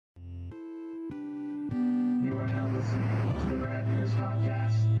listening to the Red News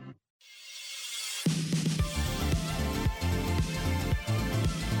Podcast.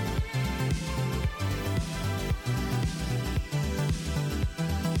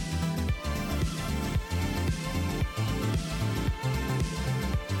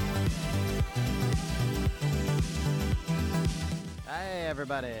 Hey,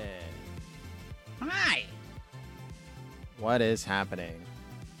 everybody. Hi. What is happening?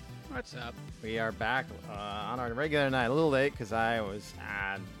 What's up? We are back on our regular night. A little late because I was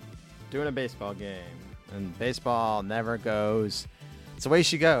doing a baseball game. And baseball never goes. It's the way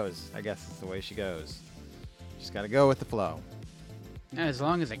she goes. I guess it's the way she goes. Just got to go with the flow. As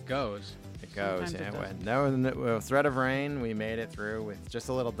long as it goes. It goes. Sometimes it Yeah, doesn't. no threat of rain. We made it through with just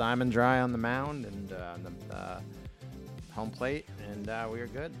a little diamond dry on the mound and on the home plate. And we were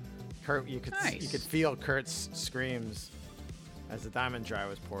good. Kurt, you could feel Kurt's screams as the diamond dry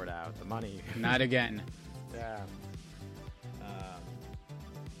was poured out. The money. Not again. Yeah.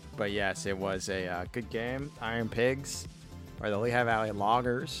 But yes, it was a good game. Iron Pigs, or the Lehigh Valley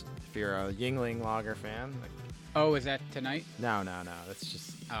Loggers, if you're a Yingling Lager fan. Oh, is that tonight? No. That's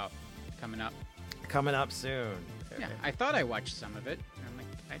just Coming up soon. Yeah, I thought I watched some of it. And I'm like,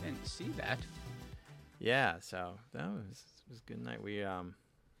 I didn't see that. Yeah, so that was a good night.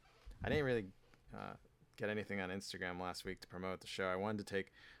 I didn't really get anything on Instagram last week to promote the show.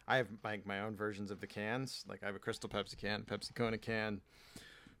 I have my own versions of the cans. Like I have a Crystal Pepsi can, Pepsi Cola can,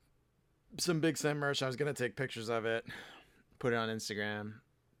 some Big Sam merch. I was going to take pictures of it, put it on Instagram,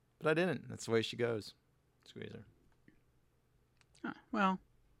 but I didn't. That's the way she goes. Squeezer. Well,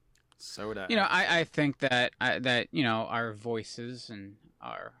 Soda. I think that our voices and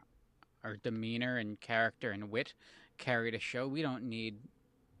our demeanor and character and wit carry the show. We don't need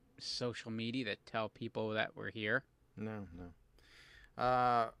social media to tell people that we're here. No.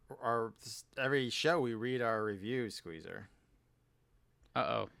 Every show we read our reviews, Squeezer.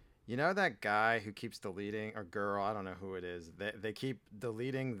 Uh-oh. You know that guy who keeps deleting, or girl, I don't know who it is. They keep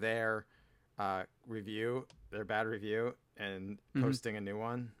deleting their review, their bad review, and posting a new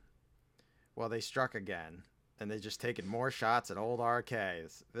one? Well, they struck again, and they just taking more shots at old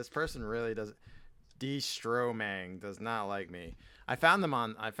RKs. This person really does. D. Stromang does not like me. I found them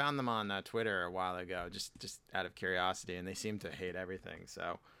on Twitter a while ago, just out of curiosity, and they seem to hate everything.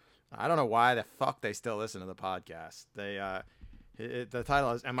 So I don't know why the fuck they still listen to the podcast. The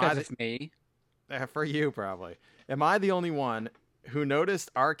title is Because it's me. For you, probably. Am I the only one who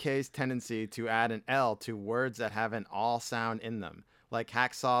noticed RK's tendency to add an L to words that have an all sound in them, like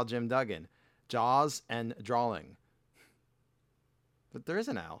Hacksaw Jim Duggan, Jaws, and drawling? But there is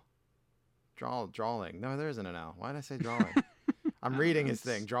an L. Drawing. No, there isn't an L. Why did I say drawing? I'm reading his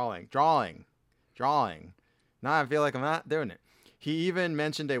thing. Drawing. Now I feel like I'm not doing it. He even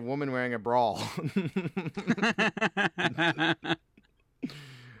mentioned a woman wearing a bra.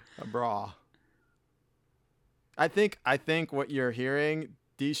 A bra. I think what you're hearing,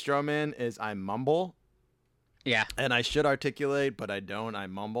 D. Stroman, is I mumble. Yeah. And I should articulate, but I don't. I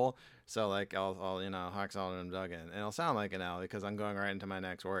mumble. So like I'll Hacksaw and Duggan, and it'll sound like an L because I'm going right into my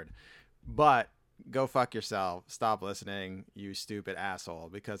next word. But go fuck yourself. Stop listening, you stupid asshole,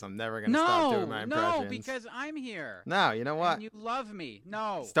 because I'm never going to stop doing my impressions. No, because I'm here. No, you know what? And you love me.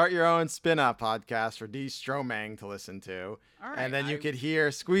 No. Start your own spin-off podcast for D. Stromang to listen to. All right, and then you could hear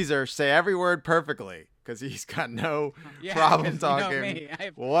Squeezer say every word perfectly because he's got no problem talking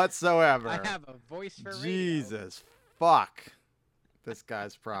whatsoever. I have a voice for radio. Jesus, fuck this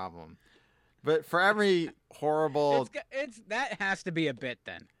guy's problem. But for every horrible... That has to be a bit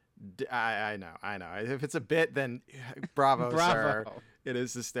then. I know. If it's a bit, then bravo, sir. It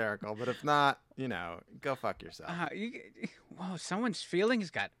is hysterical. But if not, go fuck yourself. Whoa, someone's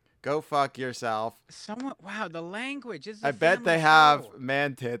feelings got... Go fuck yourself. Wow, the language is... I bet they have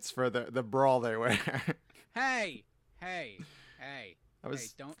man tits for the brawl they wear. Hey,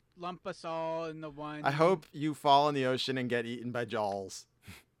 don't lump us all in the one... I hope you fall in the ocean and get eaten by jaws.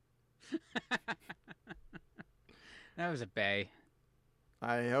 That was a bay.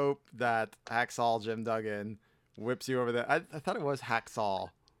 I hope that Hacksaw Jim Duggan whips you over the... I thought it was Hacksaw.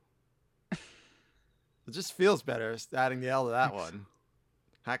 It just feels better adding the L to that one.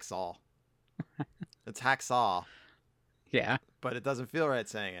 Hacksaw. It's Hacksaw. Yeah. But it doesn't feel right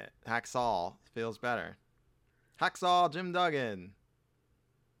saying it. Hacksaw feels better. Hacksaw Jim Duggan.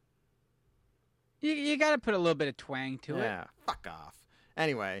 You got to put a little bit of twang to it. Yeah, fuck off.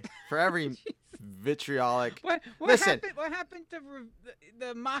 Anyway, for every vitriolic... What Listen. What happened to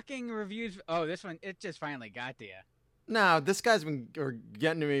the mocking reviews? Oh, this one, it just finally got to you. No, this guy's been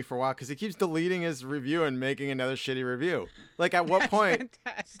getting to me for a while because he keeps deleting his review and making another shitty review. Like, at what point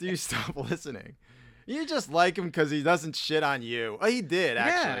do you stop listening? You just like him because he doesn't shit on you. Oh, he did,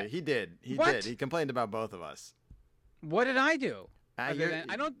 actually. Yeah. He did. He What? did. He complained about both of us. What did I do? You're-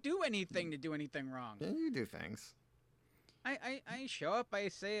 I don't do anything to do anything wrong. Yeah, you do things. I show up, I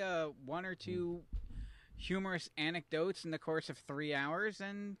say one or two humorous anecdotes in the course of 3 hours,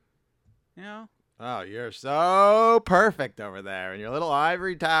 and, you know. Oh, you're so perfect over there in your little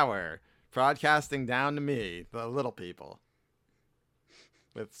ivory tower, broadcasting down to me, the little people,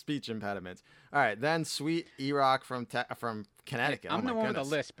 with speech impediments. All right, then sweet E-Rock from Connecticut. I'm oh the my one goodness.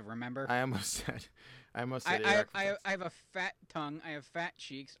 with a lisp, remember? I almost said I E-Rock. have a fat tongue, I have fat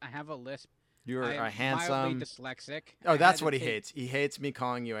cheeks, I have a lisp. You're I am a handsome. mildly dyslexic. Oh, I that's had what to he take- hates. He hates me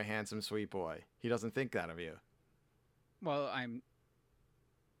calling you a handsome, sweet boy. He doesn't think that of you. Well, I'm.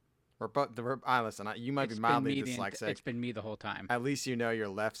 We're both. Listen, you might be It's been mildly me dyslexic. It's been me the whole time. At least you know your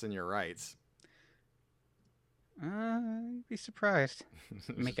lefts and your rights. You'd be surprised.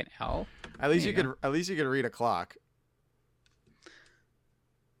 Make an L. At least There you you could. At least you could read a clock.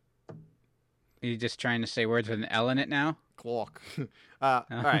 Are you just trying to say words with an L in it now? Clock. All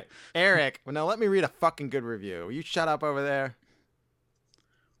right, Eric. Well, now let me read a fucking good review. Will you shut up over there?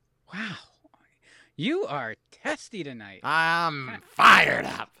 Wow. You are testy tonight. I'm fired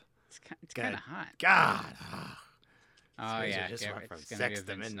up. It's kind of hot. God. Oh, Squeezer yeah. just went from it's gonna be 6 a to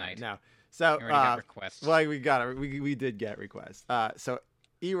Vince midnight. night. No. So, We already got requests. well, we did get requests. So,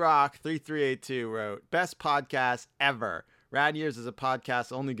 erock3382 wrote, best podcast ever. Rad Years as a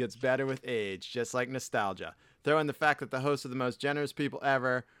podcast only gets better with age, just like nostalgia. Throw in the fact that the hosts are the most generous people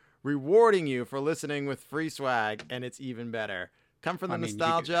ever, rewarding you for listening with free swag, and it's even better. Come for the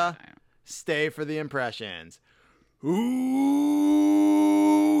nostalgia, stay for the impressions.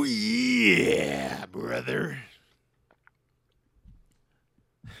 Ooh, yeah, brother.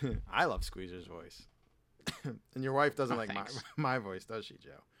 I love Squeezer's voice. And your wife doesn't like my voice, does she,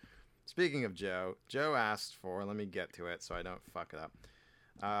 Joe? Speaking of Joe asked for, let me get to it so I don't fuck it up.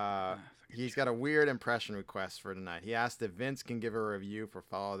 He's got a weird impression request for tonight. He asked if Vince can give a review for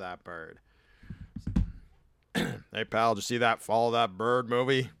Follow That Bird. Hey, pal, did you see that Follow That Bird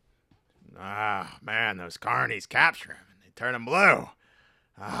movie? Ah, man, those carnies capture him and they turn him blue.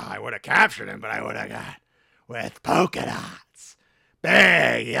 Ah, I would have captured him, but I would have got with polka dots.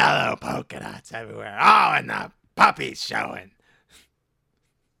 Big yellow polka dots everywhere. Oh, and the puppies showing.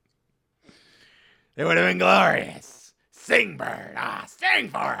 It would have been glorious. Sing, bird. Ah, sing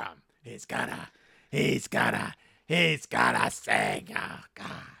for him. He's gonna sing. Oh,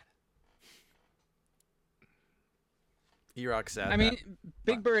 God. E-Rock said I mean,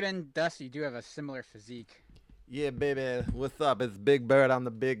 Big Bird and Dusty do have a similar physique. yeah, baby, what's up? It's Big Bird. I'm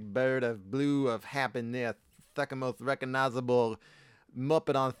the Big Bird of Blue of Happiness. Second most recognizable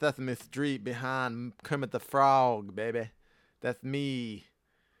Muppet on Sesame Street behind Kermit the Frog, baby. That's me.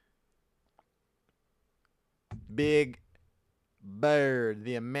 Big Bird,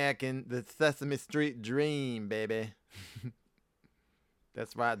 the Sesame Street dream, baby.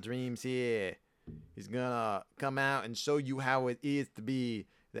 That's right, dreams here. He's gonna come out and show you how it is to be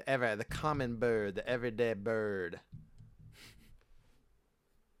the common bird, the everyday bird.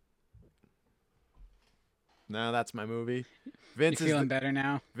 No, that's my movie. Vince You feeling better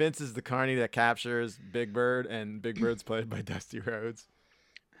now? Vince is the carny that captures Big Bird, and Big Bird's played by Dusty Rhodes.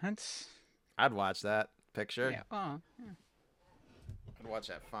 I'd watch that picture. Yeah. Oh, yeah. I'd watch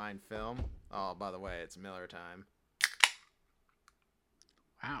that fine film. Oh, by the way, it's Miller time.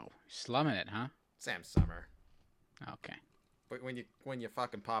 Wow. Slumming it, huh? Sam Summer. Okay. But when you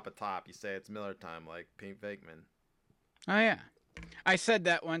fucking pop a top, you say it's Miller time, like Pete Venkman. Oh, yeah. I said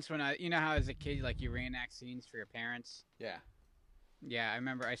that once when you know how as a kid, like, you reenact scenes for your parents? Yeah. Yeah, I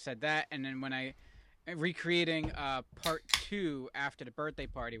remember I said that, and then when recreating part 2 after the birthday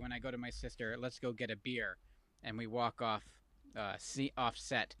party, when I go to my sister, let's go get a beer, and we walk off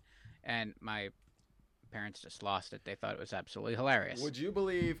set, and my parents just lost it. They thought it was absolutely hilarious. Would you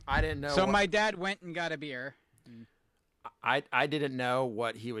believe I didn't know? So my dad went and got a beer. I didn't know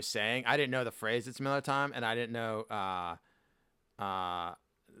what he was saying. I didn't know the phrase "it's Miller time," and I didn't know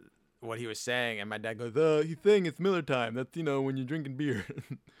what he was saying. And my dad goes, he's saying it's Miller time. That's when you're drinking beer.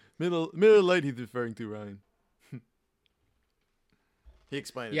 Miller Lite he's referring to, Ryan. He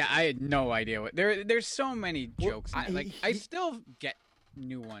explained it. Yeah, to me. I had no idea what there's so many Well, jokes. I still get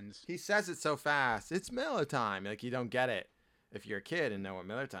new ones. He says it so fast. It's Miller time. Like, you don't get it if you're a kid and know what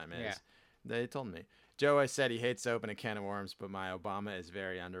Miller time is. Yeah. They told me. Joe said he hates to open a can of worms, but my Obama is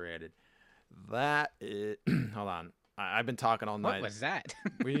very underrated. That is... Hold on. I've been talking all night. What was that?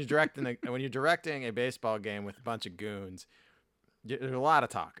 when you're directing a baseball game with a bunch of goons, there's a lot of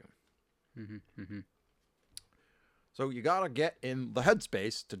talking. So you got to get in the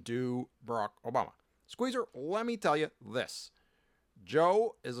headspace to do Barack Obama. Squeezer, let me tell you this.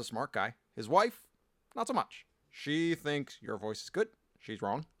 Joe is a smart guy. His wife, not so much. She thinks your voice is good. She's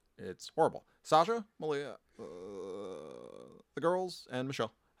wrong. It's horrible. Sasha, Malia, the girls, and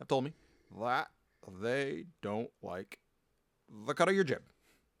Michelle have told me that they don't like the cut of your jib.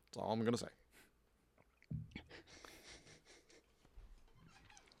 That's all I'm going to say.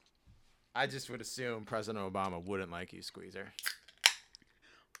 I just would assume President Obama wouldn't like you, Squeezer.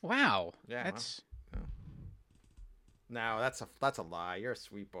 Wow. Yeah. That's... No, that's a lie. You're a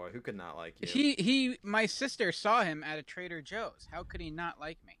sweet boy. Who could not like you? My sister saw him at a Trader Joe's. How could he not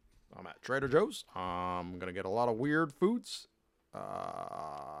like me? I'm at Trader Joe's. I'm going to get a lot of weird foods.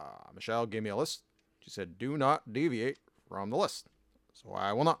 Michelle gave me a list. She said, do not deviate from the list. So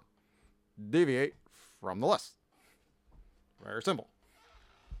I will not deviate from the list. Very simple.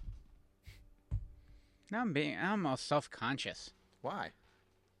 Now I'm all self-conscious. Why?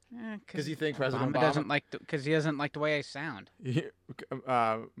 Because you think President Obama doesn't like because he doesn't like the way I sound. You're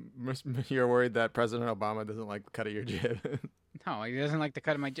worried that President Obama doesn't like the cut of your jib. No, he doesn't like the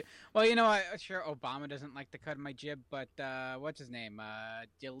cut of my jib. Well, sure, Obama doesn't like the cut of my jib, but what's his name?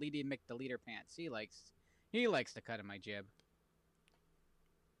 Deleted McDeleter Pants. He likes the cut of my jib.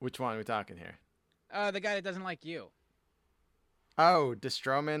 Which one are we talking here? The guy that doesn't like you. Oh,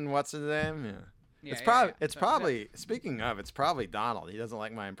 Distroman, what's his name? Yeah. Yeah, It's probably speaking of, it's probably Donald. He doesn't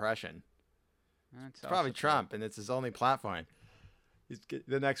like my impression. It's probably Trump, and it's his only platform.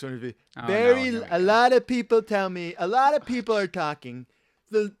 The next one would be a lot of people tell me, a lot of people are talking.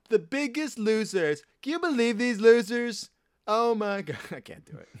 The biggest losers. Can you believe these losers? Oh my god, I can't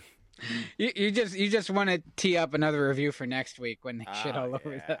do it. You just want to tee up another review for next week when they shit all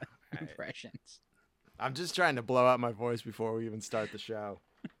over the impressions. I'm just trying to blow out my voice before we even start the show.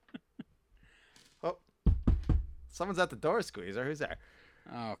 Oh, someone's at the door, Squeezer. Who's there?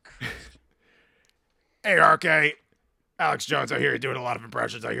 Oh, Christ. Hey, RK. Alex Jones, I hear you doing a lot of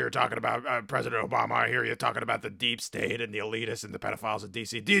impressions. I hear you talking about President Obama. I hear you talking about the deep state and the elitists and the pedophiles in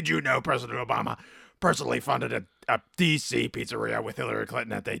D.C. Did you know President Obama personally funded a D.C. pizzeria with Hillary Clinton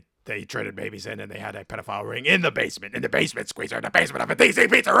that they traded babies in, and they had a pedophile ring in the basement, Squeezer, in the basement of a D.C.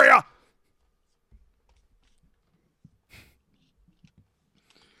 pizzeria?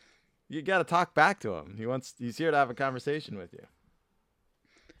 You got to talk back to him. He's here to have a conversation with you.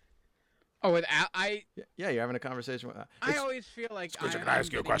 Oh, Yeah, you're having a conversation with. I always feel like Squeezer, can I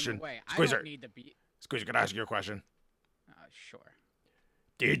ask you a question? Squeezer, I don't need to be. Squeezer, can I ask you a question? Sure.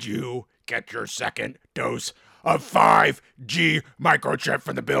 Did you get your second dose of 5G microchip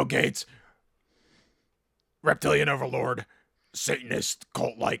from the Bill Gates reptilian overlord, Satanist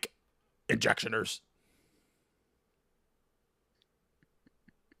cult-like injectioners?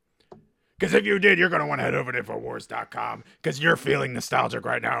 Because if you did, you're going to want to head over to Infowars.com because you're feeling nostalgic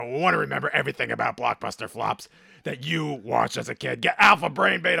right now. We want to remember everything about Blockbuster Flops that you watched as a kid. Get Alpha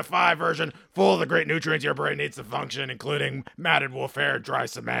Brain Beta 5 version full of the great nutrients your brain needs to function, including matted wolf hair, dry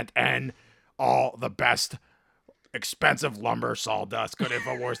cement, and all the best expensive lumber sawdust. Go to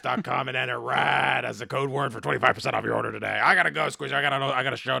Infowars.com and enter RAD as the code word for 25% off your order today. I got to go, Squeezer. I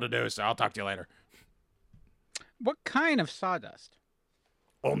got a show to do, so I'll talk to you later. What kind of sawdust?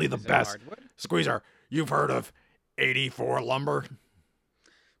 Only the best. Squeezer, you've heard of 84 lumber?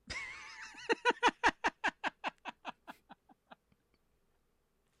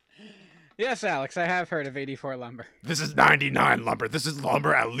 Yes, Alex, I have heard of 84 lumber. This is 99 lumber. This is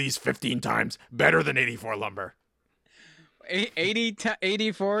lumber at least 15 times better than 84 lumber.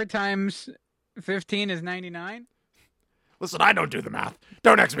 84 times 15 is 99? Listen, I don't do the math.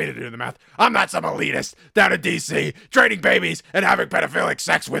 Don't ask me to do the math. I'm not some elitist down in D.C. trading babies and having pedophilic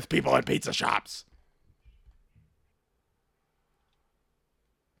sex with people in pizza shops.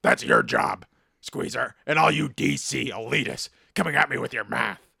 That's your job, Squeezer, and all you D.C. elitists coming at me with your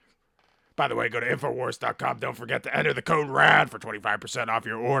math. By the way, go to Infowars.com. Don't forget to enter the code RAD for 25% off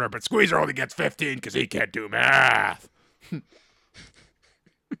your order, but Squeezer only gets 15 because he can't do math.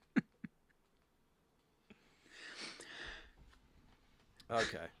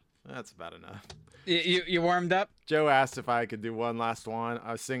 Okay, that's about enough. You warmed up? Joe asked if I could do one last one.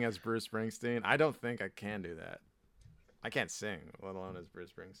 I was singing as Bruce Springsteen. I don't think I can do that. I can't sing, let alone as Bruce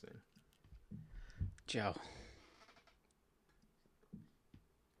Springsteen. Joe.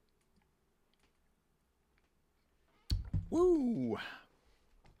 Woo!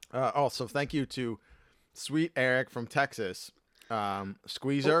 Also, thank you to Sweet Eric from Texas.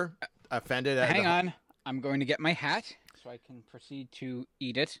 Squeezer offended at Hang on. I'm going to get my hat so I can proceed to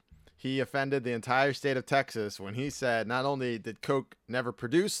eat it. He offended the entire state of Texas when he said not only did Coke never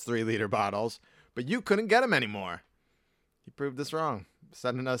produce 3-liter bottles, but you couldn't get them anymore. He proved this wrong.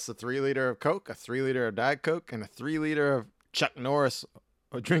 sending us a 3-liter of Coke, a 3-liter of Diet Coke, and a 3-liter of Chuck Norris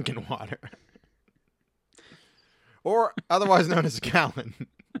drinking water. Or otherwise known as a gallon.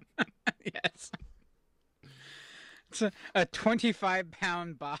 Yes. It's a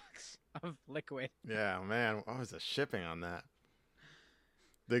 25-pound box of liquid. Yeah, man. What was the shipping on that?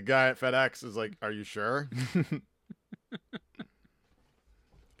 The guy at FedEx is like, "Are you sure?"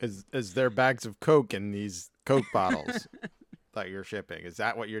 Is there bags of Coke in these Coke bottles that you're shipping? Is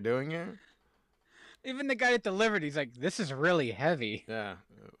that what you're doing here? Even the guy that delivered, he's like, "This is really heavy." Yeah.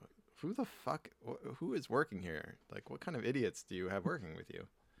 Who the fuck? Who is working here? Like, what kind of idiots do you have working with you?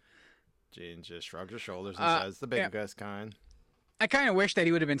 Gene just shrugs his shoulders and says, "The big guys kind." I kind of wish that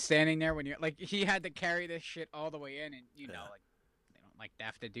he would have been standing there when you're like, he had to carry this shit all the way in, and like they don't like to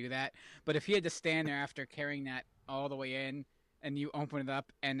have to do that. But if he had to stand there after carrying that all the way in, and you open it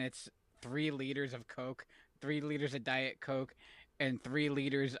up and it's 3 liters of Coke, 3 liters of Diet Coke, and 3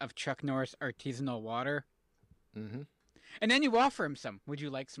 liters of Chuck Norris artisanal water. Mm-hmm. And then you offer him some. Would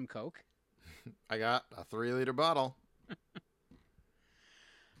you like some Coke? I got a 3-liter bottle.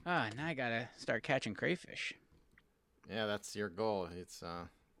 Now I gotta start catching crayfish. Yeah, that's your goal. It's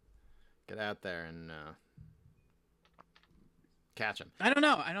get out there and catch them. I don't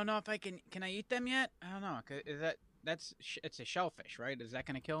know. I don't know if I can. Can I eat them yet? I don't know. Is it's a shellfish, right? Is that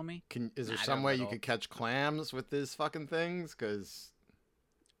gonna kill me? Is there some way you could catch clams with these fucking things? Because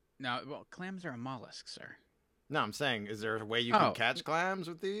no, well, clams are a mollusk, sir. No, I'm saying, is there a way you can catch clams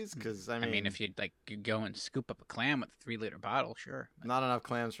with these? Because I mean, if you'd like, you go and scoop up a clam with a 3-liter bottle, sure. Not enough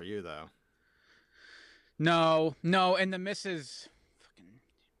clams for you, though. No, and the missus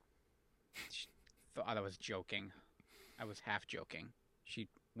she thought I was joking. I was half joking. She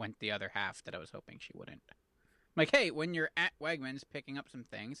went the other half that I was hoping she wouldn't. I'm like, hey, when you're at Wegmans picking up some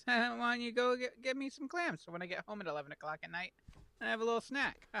things, why don't you go get me some clams? So when I get home at 11 o'clock at night, I have a little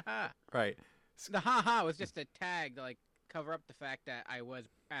snack. Right. The ha-ha was just a tag to, like, cover up the fact that I was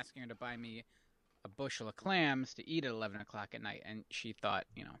asking her to buy me a bushel of clams to eat at 11 o'clock at night, and she thought,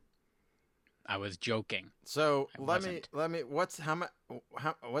 I was joking. So let me. What's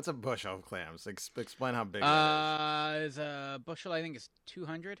a bushel of clams? Explain how big that is. A bushel, I think, is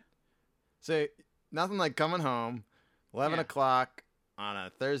 200. So nothing like coming home, 11 Yeah. o'clock on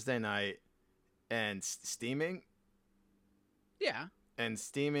a Thursday night, and steaming. Yeah. And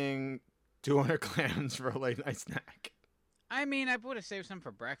steaming 200 clams for a late night snack. I mean, I would have saved some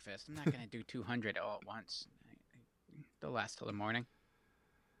for breakfast. I'm not gonna do 200 all at once. They'll last till the morning.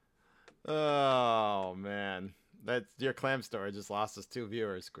 Oh man, that's your clam story just lost us 2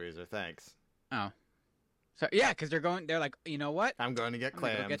 viewers, Squeezer. Thanks. Oh, so yeah, because they're like, you know what? I'm going to get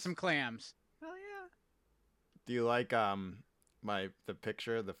clams. Go get some clams. Hell yeah. Do you like the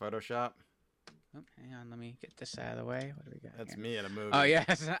picture, the Photoshop? Oh, hang on, let me get this out of the way. What do we got? That's here? me in a movie. Oh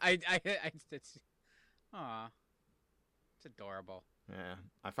yes, it's adorable. Yeah,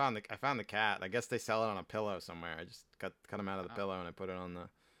 I found the cat. I guess they sell it on a pillow somewhere. I just cut him out of the pillow and I put it on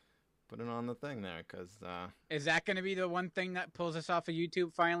the thing there because. Is that going to be the one thing that pulls us off of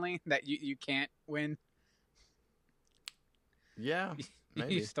YouTube finally? That you can't win? Yeah,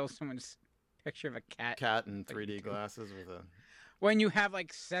 maybe. You stole someone's picture of a cat. Cat in 3D glasses with a. When you have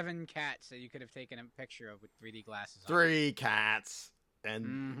like 7 cats that you could have taken a picture of with 3D glasses on. 3 cats,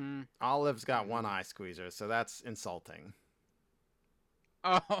 and Olive's got 1 eye squeezer, so that's insulting.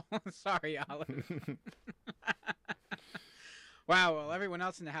 Oh, sorry, Olive. Wow, well, everyone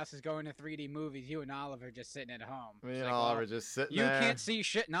else in the house is going to 3D movies. You and Olive are just sitting at home. Me and Olive are just sitting there. there. You can't see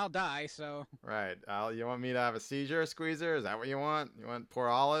shit and I'll die, so. Right. You want me to have a seizure, Squeezer? Is that what you want? You want poor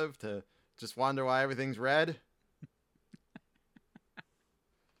Olive to just wonder why everything's red?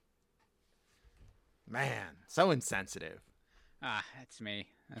 Man, so insensitive. That's me.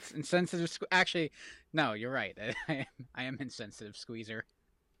 That's insensitive. Actually, no, you're right. I am insensitive, Squeezer.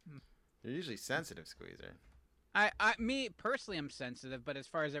 You're usually sensitive, Squeezer. Me personally, I'm sensitive, but as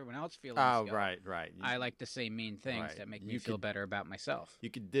far as everyone else feels, right. I like to say mean things that make me feel better about myself. You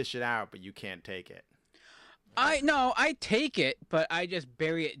could dish it out, but you can't take it. I take it, but I just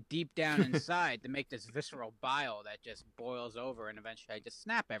bury it deep down inside to make this visceral bile that just boils over, and eventually I just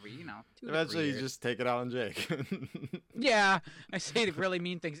snap every, 2 Eventually, to 3 you just take it out on Jake. Yeah, I say the really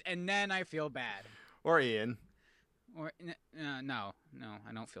mean things, and then I feel bad. Or Ian. Or no,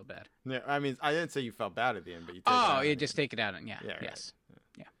 I don't feel bad. Yeah, I mean, I didn't say you felt bad at the end, but you take it out. You just take it out, and right. Yes.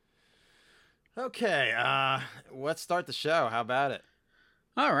 Yeah. Okay, let's start the show. How about it?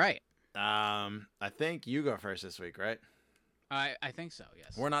 All right. I think you go first this week, right? I think so,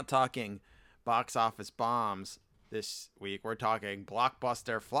 yes. We're not talking box office bombs this week. We're talking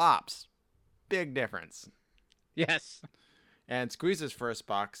blockbuster flops. Big difference. Yes. And Squeeze's first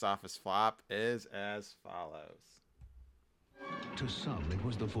box office flop is as follows. To some, it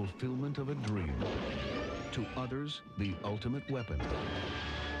was the fulfillment of a dream. To others, the ultimate weapon.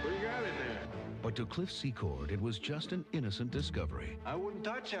 What you got in there? But to Cliff Secord, it was just an innocent discovery. I wouldn't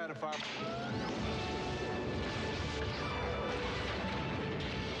touch that if I...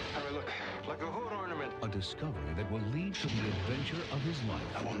 I mean, look, like a hood ornament. A discovery that will lead to the adventure of his life.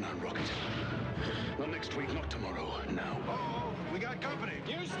 I want that rocket. Not next week, not tomorrow, now. Oh, we got company.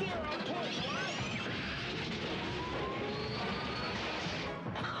 You steer on point,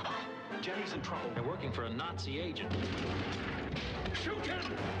 Jenny's in trouble. They're working for a Nazi agent. Shoot him!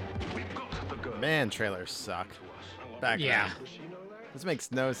 We've got the girl. Man, trailers suck. Back Yeah. then. This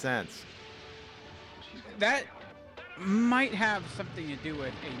makes no sense. That might have something to do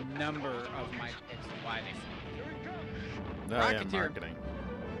with a number of my picks of why they flopped. Oh, yeah, Rocketeer. marketing.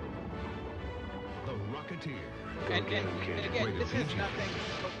 The Rocketeer. And Again, again, this is rated PG. nothing.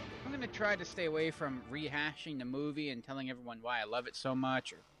 I'm going to try to stay away from rehashing the movie and telling everyone why I love it so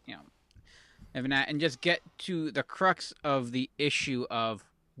much, or and just get to the crux of the issue of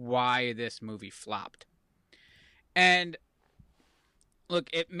why this movie flopped. And look,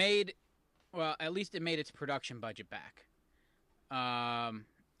 at least it made its production budget back.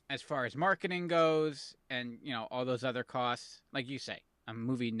 As far as marketing goes, and all those other costs, like you say, a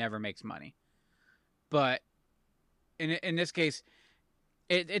movie never makes money. But in this case,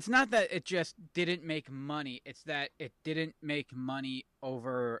 it's not that it just didn't make money. It's that it didn't make money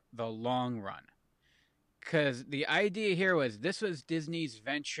over the long run. Because the idea here was this was Disney's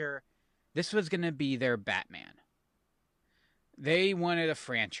venture. This was going to be their Batman. They wanted a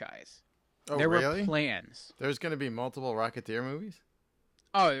franchise. Oh, there really? were plans. There's going to be multiple Rocketeer movies?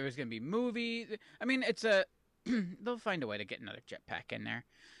 Oh, there was going to be movies. I mean, it's a... they'll find a way to get another jetpack in there.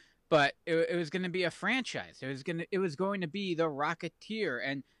 But it was going to be a franchise. It was going to be the Rocketeer,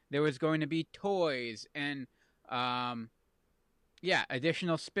 and there was going to be toys and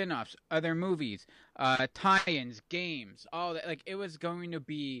additional spin-offs, other movies, tie-ins, games, all that. Like, it was going to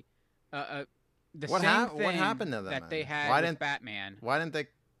be the What same thing what happened to them, that then? they had Why with didn't- Batman. Why didn't they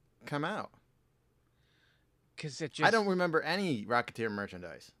come out? Because it just... I don't remember any Rocketeer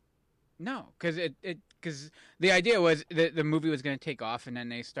merchandise. No, because the idea was that the movie was going to take off, and then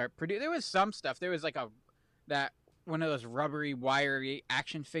they start producing. There was some stuff. There was like one of those rubbery, wiry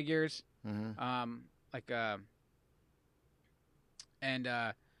action figures, Mm-hmm.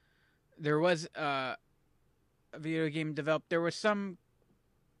 there was a video game developed. There was some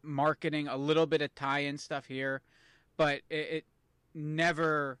marketing, a little bit of tie-in stuff here, but it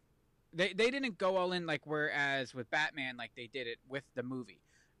never. They didn't go all in like whereas with Batman, like they did it with the movie.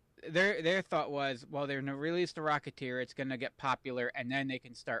 Their thought was, well, they're going to release the Rocketeer, it's going to get popular, and then they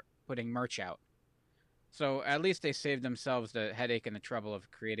can start putting merch out. So at least they saved themselves the headache and the trouble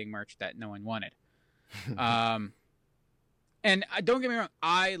of creating merch that no one wanted. And don't get me wrong,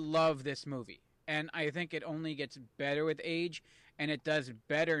 I love this movie, and I think it only gets better with age, and it does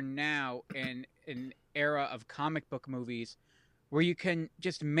better now in an era of comic book movies where you can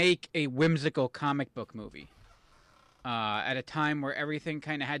just make a whimsical comic book movie. At a time where everything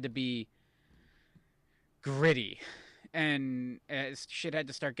kind of had to be gritty, and shit had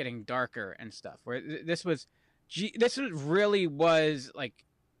to start getting darker and stuff. Where this really was like,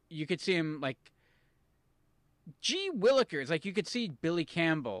 you could see him like G. Willikers, like you could see Billy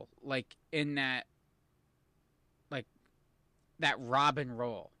Campbell like in that Robin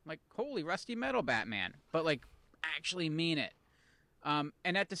role, like holy rusty metal Batman, but like actually mean it.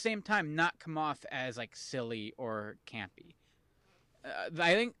 And at the same time, not come off as like silly or campy.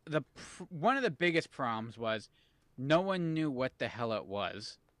 I think one of the biggest problems was no one knew what the hell it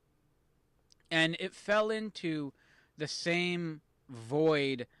was, and it fell into the same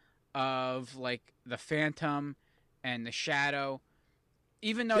void of like the Phantom and the Shadow.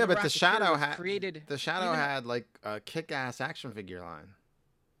 Even though but the Shadow had like a kick-ass action figure line.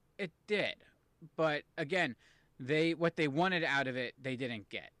 It did, but again. What they wanted out of it, they didn't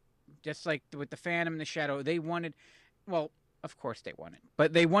get. Just like with the Phantom and the Shadow, they wanted, well, of course they wanted,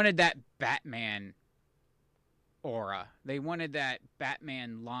 but they wanted that Batman aura. They wanted that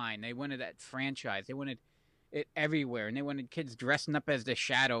Batman line. They wanted that franchise. They wanted it everywhere, and they wanted kids dressing up as the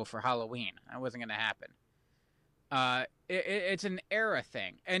Shadow for Halloween. That wasn't going to happen. It's an era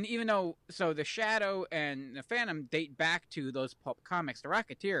thing. And even though, so the Shadow and the Phantom date back to those pulp comics, the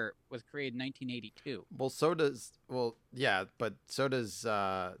Rocketeer was created in 1982. Well, so does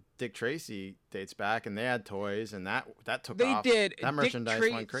Dick Tracy dates back, and they had toys, and that took off. They did. That merchandise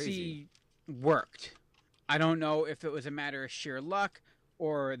Dick went crazy. Tracy worked. I don't know if it was a matter of sheer luck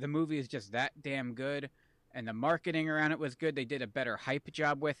or the movie is just that damn good, and the marketing around it was good. They did a better hype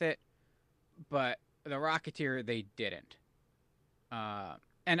job with it, but the Rocketeer, they didn't.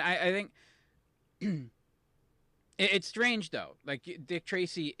 And I think it's strange though. Like Dick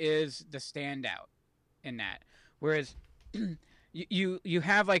Tracy is the standout in that, whereas you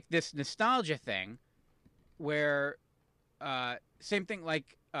have like this nostalgia thing where same thing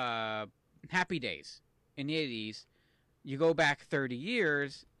like Happy Days in the 80s. You go back 30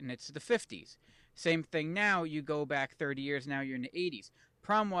 years and it's the 50s. Same thing now. You go back 30 years, now you're in the 80s.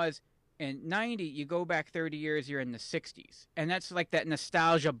 Problem was, in 90, you go back 30 years, you're in the 60s. And that's like that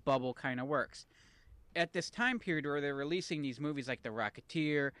nostalgia bubble kind of works. At this time period where they're releasing these movies like The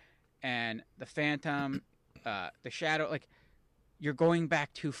Rocketeer and The Phantom, The Shadow, like, you're going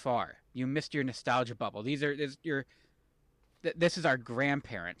back too far. You missed your nostalgia bubble. This is our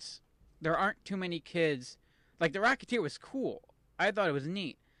grandparents. There aren't too many kids. Like, The Rocketeer was cool. I thought it was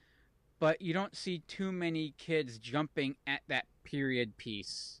neat. But you don't see too many kids jumping at that period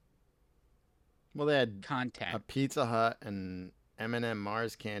piece. Well, they had content. A Pizza Hut and M&M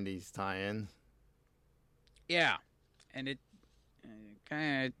Mars Candies tie-in. Yeah. And it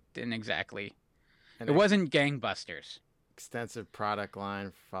kind of didn't exactly. And it wasn't gangbusters. Extensive product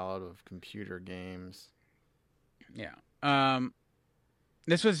line followed with computer games. Yeah.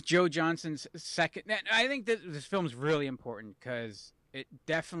 This was Joe Johnston's second. I think this film's really important because it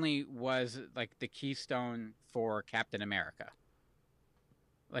definitely was like the keystone for Captain America.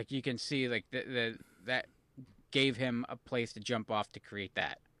 Like you can see, like that gave him a place to jump off to create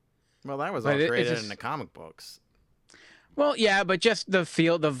that. Well, that was all created in the comic books. Well, yeah, but just the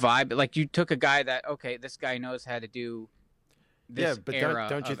feel, the vibe. Like you took a guy that this guy knows how to do this era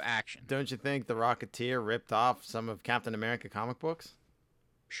of action. Don't you think the Rocketeer ripped off some of Captain America comic books?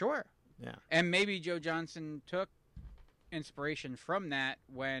 Sure. Yeah. And maybe Joe Johnston took inspiration from that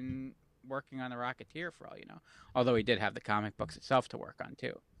when working on the Rocketeer, for all you know. Although he did have the comic books itself to work on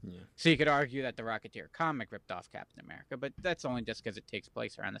too. Yeah. So you could argue that the Rocketeer comic ripped off Captain America, but that's only just because it takes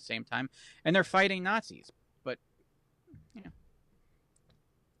place around the same time, and they're fighting Nazis. But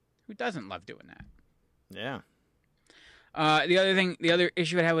who doesn't love doing that? Yeah. The other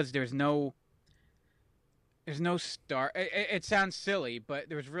issue I had was there's no star. It sounds silly, but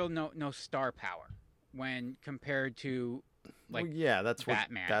there was no star power when compared to like that's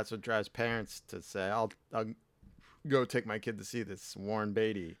Batman. That's what drives parents to say, I'll go take my kid to see this. Warren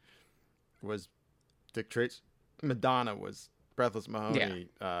Beatty was Dick Tracy. Madonna was Breathless Mahoney.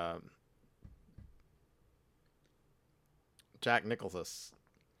 Yeah. Jack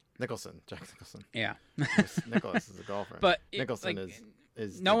Nicholson. Jack Nicholson. Yeah. Nicholas is a golfer. But Nicholson like,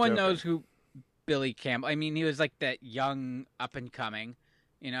 is no one Joker. knows who Billy Campbell. I mean, he was like that young up and coming,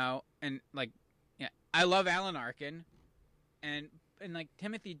 and like, yeah, I love Alan Arkin, and like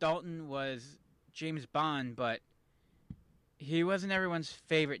Timothy Dalton was James Bond, but he wasn't everyone's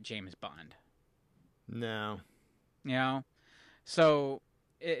favorite James Bond. No. So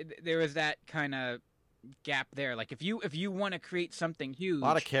there was that kind of gap there. Like if you want to create something huge, A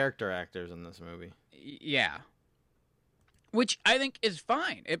lot of character actors in this movie. Yeah. Which I think is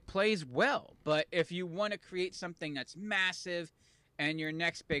fine. It plays well. But if you want to create something that's massive and your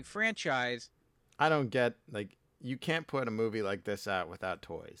next big franchise, I don't get, like, you can't put a movie like this out without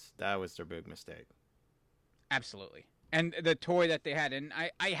toys. That was their big mistake. Absolutely. And the toy that they had, and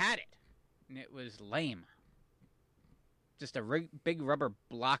I had it, and it was lame. Just a big rubber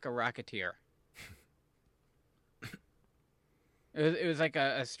block of Rocketeer. It was like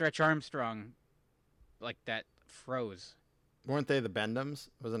a Stretch Armstrong, like that froze. Weren't they the Bendhams?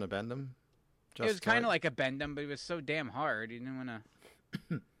 Wasn't a Bendham? It was kind of like a Bendham, but it was so damn hard. You didn't want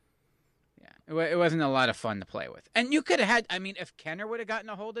to... Yeah, it wasn't a lot of fun to play with. And you could have had... I mean, if Kenner would have gotten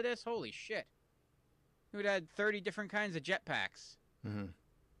a hold of this, holy shit. He would have had 30 different kinds of jetpacks. Mm-hmm.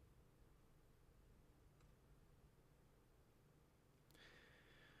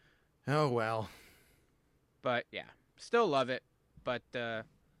 Oh, well. But, yeah. Still love it. But,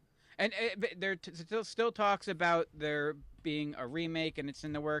 and there still talks about there being a remake, and it's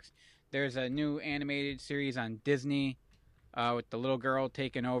in the works. There's a new animated series on Disney with the little girl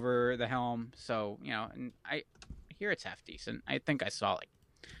taking over the helm. So, and I hear it's half decent. I think I saw like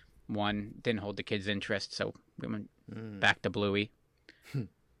one. Didn't hold the kids' interest, so we went back to Bluey.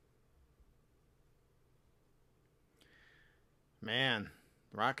 Man,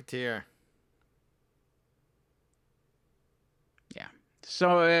 Rocketeer. Yeah.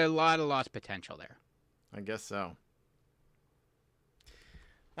 So a lot of lost potential there. I guess so.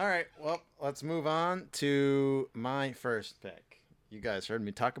 All right, well, let's move on to my first pick. You guys heard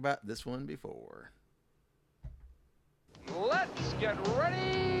me talk about this one before. Let's get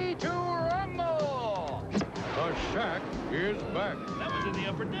ready to rumble! 'cause Shaq is back. That was in the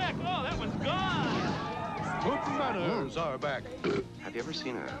upper deck. Oh, that one's gone. Good manners are back. Have you ever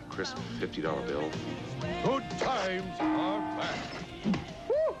seen a crisp $50 bill? Good times are back.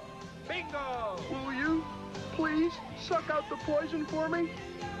 Woo! Bingo! Will you please suck out the poison for me?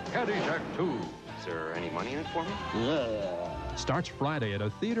 Caddyshack 2. Is there any money in it for me? Starts Friday at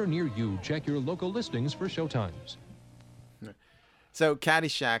a theater near you. Check your local listings for showtimes. So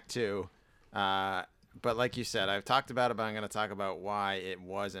Caddyshack 2, but like you said, I've talked about it, but I'm going to talk about why it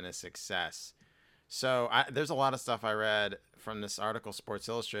wasn't a success. So there's a lot of stuff I read from this article Sports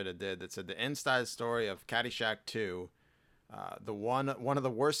Illustrated did that said the inside story of Caddyshack 2, one of the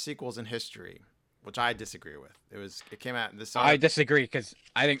worst sequels in history, which I disagree with. It came out this. I disagree because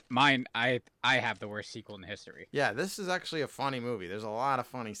I think mine. I have the worst sequel in history. Yeah, this is actually a funny movie. There's a lot of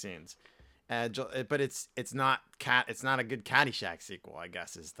funny scenes, but it's not a good Caddyshack sequel, I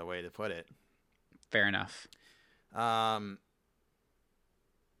guess is the way to put it. Fair enough.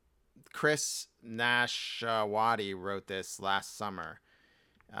 Chris Nash-Waddy wrote this last summer.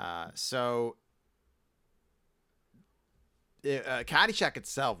 Caddyshack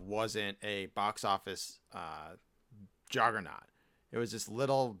itself wasn't a box office juggernaut. It was this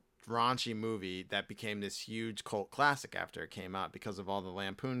little raunchy movie that became this huge cult classic after it came out because of all the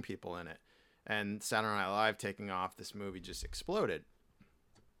Lampoon people in it. And Saturday Night Live taking off, this movie just exploded.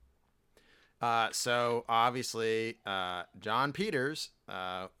 So obviously, John Peters,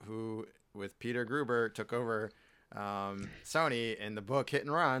 who with Peter Gruber took over Sony in the book Hit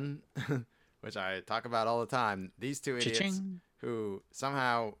and Run, which I talk about all the time. These two idiots Cha-ching. who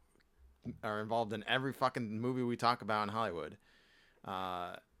somehow are involved in every fucking movie we talk about in Hollywood,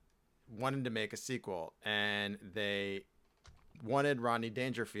 wanted to make a sequel, and they wanted Rodney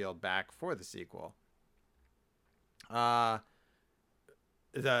Dangerfield back for the sequel.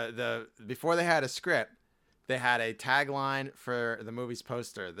 Before they had a script, they had a tagline for the movie's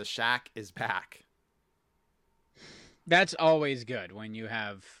poster: "The Shack is back." That's always good when you're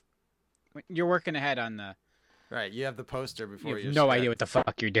working ahead on the. Right, you have the poster before you have no idea what the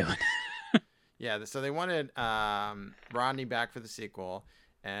fuck you're doing. Yeah, so they wanted Rodney back for the sequel,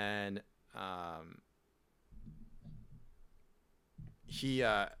 and he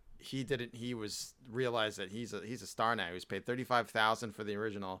didn't. He realized that he's a star now. He was paid $35,000 for the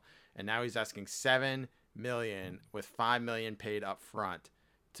original, and now he's asking $7 million with $5 million paid up front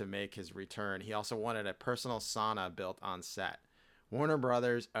to make his return. He also wanted a personal sauna built on set. Warner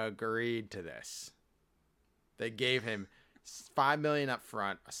Brothers agreed to this. They gave him $5 million up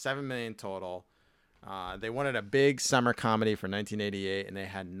front, $7 million total. They wanted a big summer comedy for 1988, and they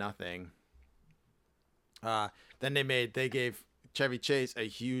had nothing. Then they gave Chevy Chase a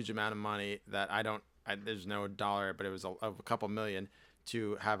huge amount of money that there's no dollar, but it was a couple million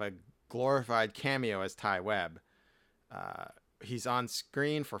to have a glorified cameo as Ty Webb. He's on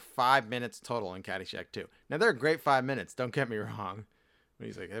screen for 5 minutes total in Caddyshack 2. Now, they're a great 5 minutes. Don't get me wrong. When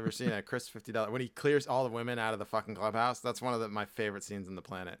he's like, ever seen a Chris $50? When he clears all the women out of the fucking clubhouse, that's one of my favorite scenes on the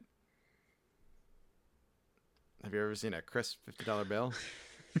planet. Have you ever seen a Chris $50 bill?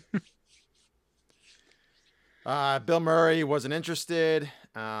 Bill Murray wasn't interested.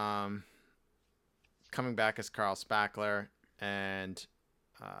 Coming back as Carl Spackler, and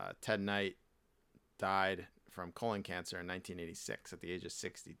Ted Knight died from colon cancer in 1986 at the age of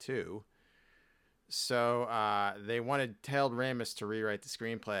 62. So they wanted Harold Ramis to rewrite the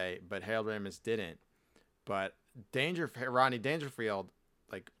screenplay, but Harold Ramis didn't. But Rodney Dangerfield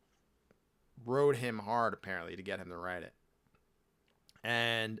rode him hard apparently to get him to write it.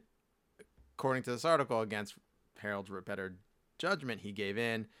 And according to this article, against Harold's better judgment, he gave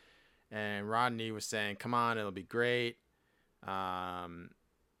in, and Rodney was saying, "Come on, it'll be great."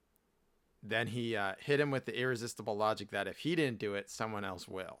 Then he hit him with the irresistible logic that if he didn't do it, someone else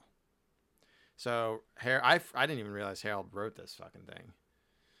will. So I didn't even realize Harold wrote this fucking thing.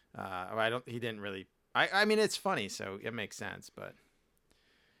 He didn't really. I mean, it's funny, so it makes sense, but.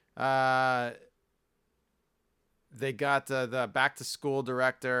 They got the back to school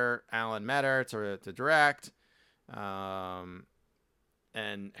director Alan Metter to direct, and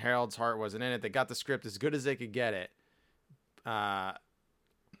Harold's heart wasn't in it. They got the script as good as they could get it, but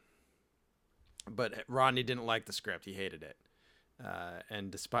Rodney didn't like the script. He hated it,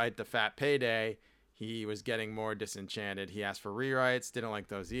 and despite the fat payday, he was getting more disenchanted. He asked for rewrites, didn't like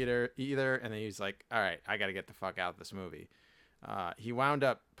those either, and then he was like, "All right, I got to get the fuck out of this movie." He wound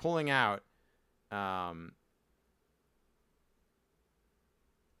up pulling out.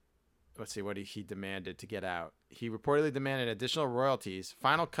 Let's see what he demanded to get out. He reportedly demanded additional royalties,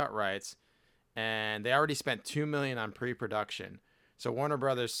 final cut rights, and they already spent $2 million on pre-production. So Warner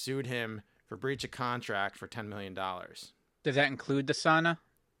Brothers sued him for breach of contract for $10 million. Does that include the sauna?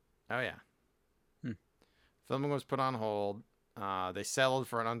 Oh, yeah. Filming was put on hold. They settled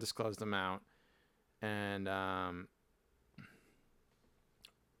for an undisclosed amount. And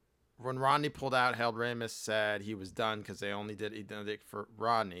when Rodney pulled out, Harold Ramis said he was done because he did it for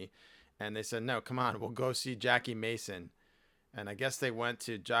Rodney. And they said, no, come on, we'll go see Jackie Mason. And I guess they went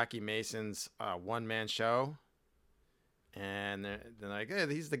to Jackie Mason's one-man show. And they're like, hey,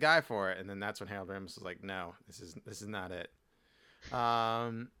 he's the guy for it. And then that's when Harold Ramis was like, no, this is not it.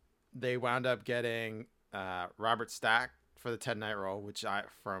 They wound up getting Robert Stack for the Ted Knight role, which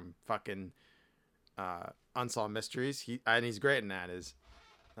from fucking Unsolved Mysteries. He's great in that. Is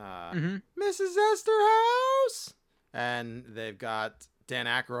Mrs. Esterhaus. And they've got Dan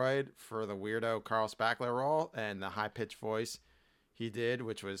Aykroyd for the weirdo Carl Spackler role and the high-pitched voice he did,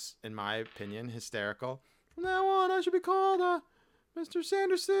 which was, in my opinion, hysterical. From now on, I should be called Mr.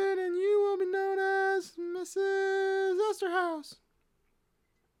 Sanderson, and you will be known as Mrs. Esterhaus.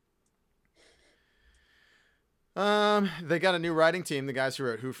 They got a new writing team. The guys who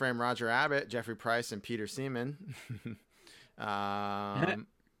wrote Who Framed Roger Rabbit, Jeffrey Price and Peter Seaman. Sorry.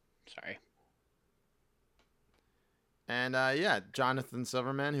 And Jonathan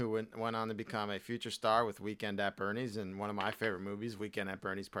Silverman, who went on to become a future star with Weekend at Bernie's and one of my favorite movies, Weekend at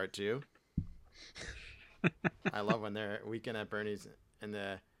Bernie's Part 2. I love when they're Weekend at Bernie's in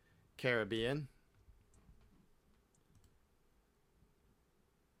the Caribbean.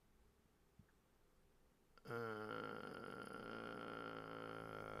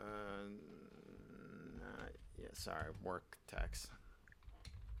 Sorry, work text.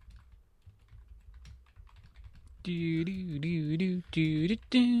 It's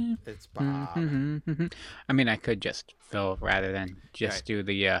Bob. I mean, I could just fill rather than just do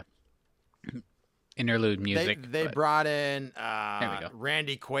the interlude music. They brought in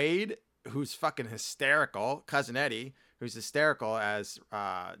Randy Quaid, who's fucking hysterical. Cousin Eddie, who's hysterical as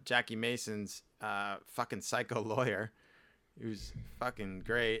Jackie Mason's fucking psycho lawyer, who's fucking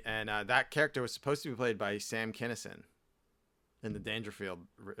great. And that character was supposed to be played by Sam Kinison in the Dangerfield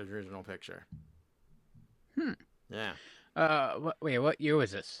original picture. Yeah. What year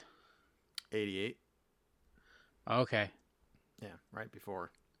was this? 88. Okay. Yeah, right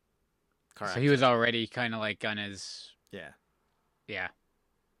before. So he was already kind of like on his... Yeah. Yeah.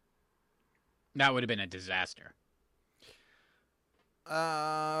 That would have been a disaster.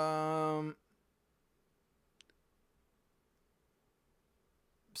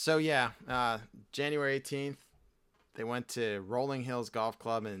 So, yeah, January 18th, they went to Rolling Hills Golf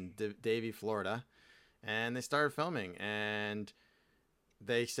Club in Davie, Florida, and they started filming. And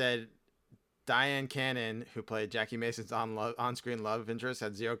they said Diane Cannon, who played Jackie Mason's on-screen love interest,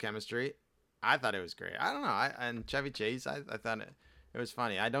 had zero chemistry. I thought it was great. I don't know. And Chevy Chase, I thought it was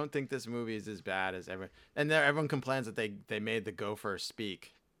funny. I don't think this movie is as bad as everyone. And everyone complains that they made the gopher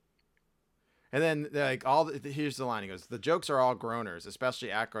speak. And then they're like, here's the line. He goes, the jokes are all groaners, especially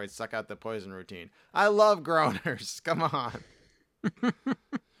Aykroyd's suck out the poison routine. I love groaners. Come on.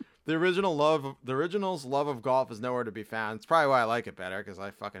 The original's love of golf is nowhere to be found. It's probably why I like it better, because I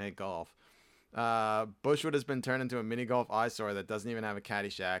fucking hate golf. Bushwood has been turned into a mini golf eyesore that doesn't even have a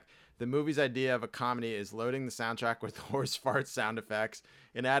Caddyshack. The movie's idea of a comedy is loading the soundtrack with horse fart sound effects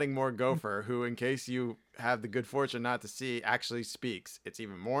and adding more gopher, who, in case you have the good fortune not to see, actually speaks. It's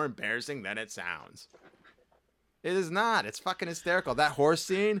even more embarrassing than it sounds. It is not. It's fucking hysterical. That horse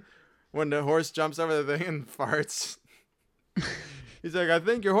scene, when the horse jumps over the thing and farts. He's like, I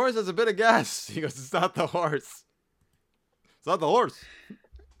think your horse has a bit of gas. He goes, it's not the horse. It's not the horse.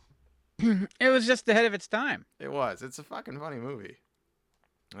 It was just ahead of its time. It was. It's a fucking funny movie.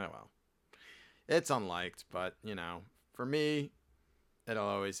 Oh, well. It's unliked, but, for me, it'll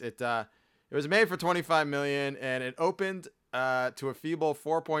always... It was made for $25 million, and it opened to a feeble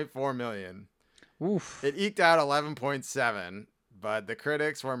 $4.4 million. Oof. It eked out 11.7, but the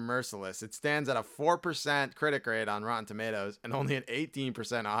critics were merciless. It stands at a 4% critic rate on Rotten Tomatoes and only an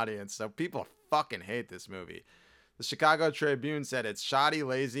 18% audience, so people fucking hate this movie. The Chicago Tribune said it's shoddy,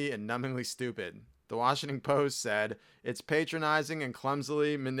 lazy, and numbingly stupid. The Washington Post said it's patronizing and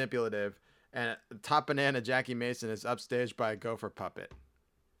clumsily manipulative, and top banana Jackie Mason is upstaged by a gopher puppet.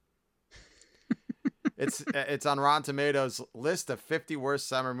 It's on Rotten Tomatoes' list of 50 worst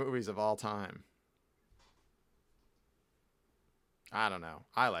summer movies of all time. I don't know.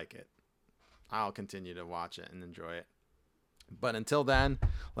 I like it. I'll continue to watch it and enjoy it. But until then,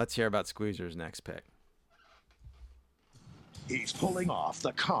 let's hear about Squeezer's next pick. He's pulling off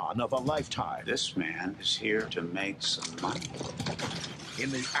the con of a lifetime. This man is here to make some money.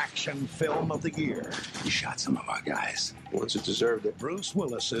 in the action film of the year. He shot some of our guys. Once it deserved it. Bruce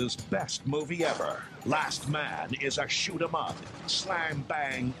Willis's best movie ever. Last Man is a shoot 'em up, slam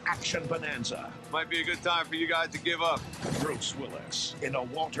bang action bonanza. Might be a good time for you guys to give up. Bruce Willis in a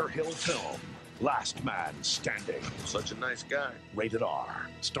Walter Hill film. Last Man Standing. Such a nice guy. Rated R.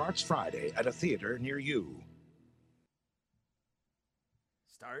 Starts Friday at a theater near you.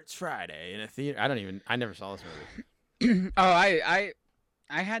 Starts Friday in a theater. I never saw this movie. Oh, I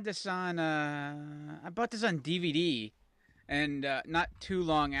had this on. I bought this on DVD, and not too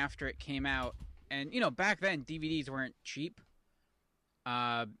long after it came out. And back then DVDs weren't cheap.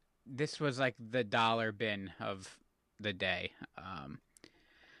 This was like the dollar bin of the day.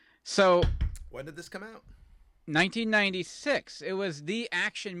 So when did this come out? 1996. It was the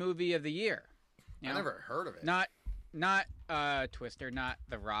action movie of the year. I never heard of it. Not Twister, not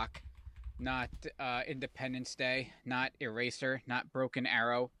The Rock, not Independence Day, not Eraser, not Broken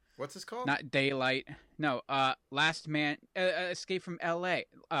Arrow. What's this called? Not Daylight. No, Last Man, Escape from L.A.,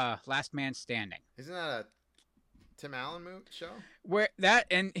 Last Man Standing. Isn't that a Tim Allen show?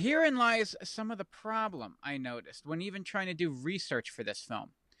 And herein lies some of the problem I noticed when even trying to do research for this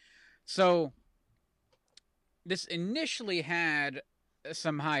film. So, this initially had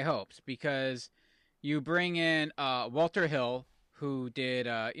some high hopes because you bring in Walter Hill, who did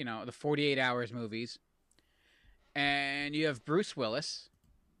the 48 Hours movies, and you have Bruce Willis.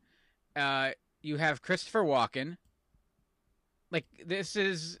 You have Christopher Walken. Like, this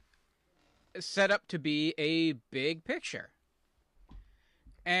is set up to be a big picture.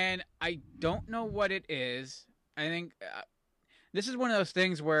 And I don't know what it is. I think this is one of those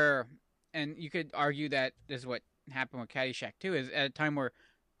things where, and you could argue that this is what happened with Caddyshack 2, is at a time where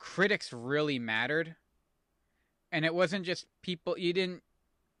critics really mattered. And it wasn't just people, you didn't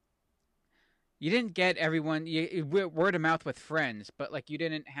get everyone, word of mouth with friends, but like you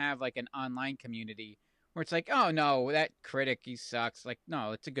didn't have like an online community where it's like, oh no, that critic, he sucks. Like,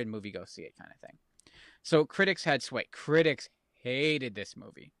 no, it's a good movie, go see it kind of thing. So critics had sway. Critics hated this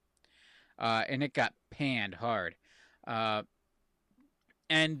movie. And it got panned hard.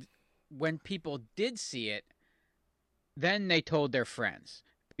 And when people did see it, then they told their friends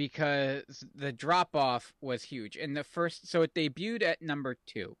because the drop-off was huge. And so it debuted at number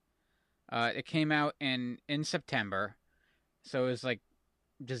 2. It came out in September, so it was like,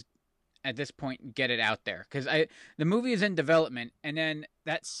 just at this point, get it out there. Because the movie is in development, and then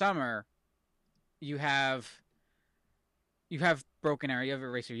that summer, you have Broken Arrow, you have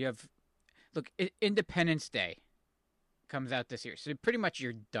Eraser, Independence Day comes out this year, so pretty much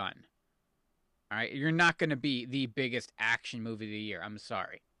you're done. All right, you're not going to be the biggest action movie of the year. I'm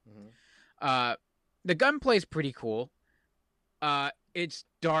sorry. Mm-hmm. The gunplay is pretty cool. It's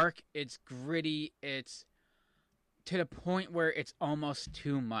dark, it's gritty, it's to the point where it's almost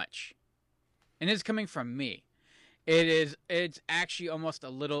too much. And it's coming from me. It's actually almost a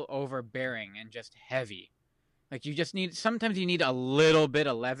little overbearing and just heavy. Like sometimes you need a little bit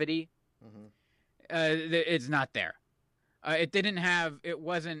of levity. Mm-hmm. It's not there. It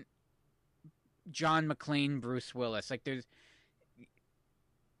wasn't John McClane, Bruce Willis. Like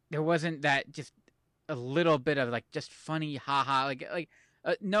there wasn't that just a little bit of like just funny haha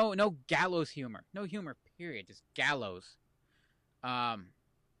no gallows humor, no humor period, just gallows. And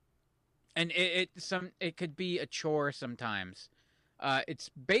it could be a chore sometimes. It's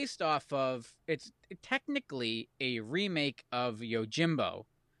based off of, it's technically a remake of Yojimbo,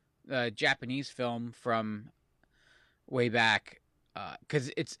 the Japanese film from way back,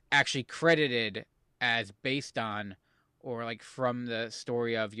 because it's actually credited as based on or like from the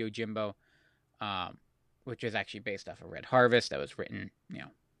story of Yojimbo, which is actually based off of Red Harvest that was written,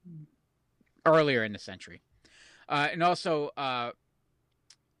 earlier in the century. And also,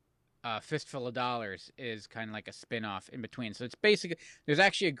 Fistful of Dollars is kind of like a spin-off in between. So it's basically, there's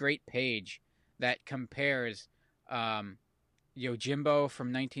actually a great page that compares Yojimbo from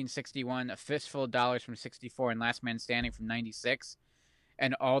 1961, A Fistful of Dollars from 64, and Last Man Standing from 96,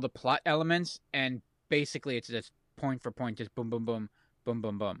 and all the plot elements, and basically it's just point for point, just boom, boom, boom, boom,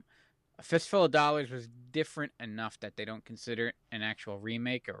 boom, boom. A Fistful of Dollars was different enough that they don't consider it an actual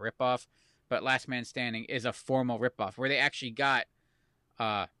remake or ripoff, but Last Man Standing is a formal ripoff, where they actually got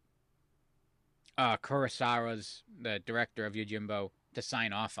Kurosawa's, the director of Yojimbo, to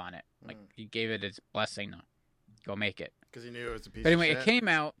sign off on it. Like, he gave it his blessing. Go make it. Because he knew it was a piece but anyway, of shit? It came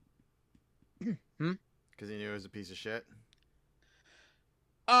out... Because he knew it was a piece of shit?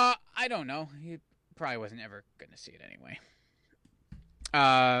 I don't know. He probably wasn't ever going to see it anyway.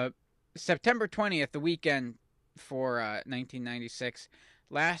 September 20th, the weekend for 1996,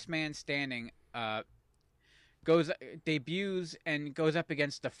 Last Man Standing debuts and goes up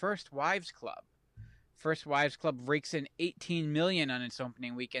against the First Wives Club. First Wives Club rakes in $18 million on its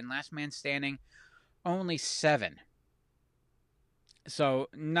opening weekend. Last Man Standing only $7 million. So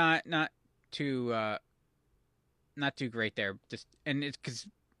not too great there. And it's because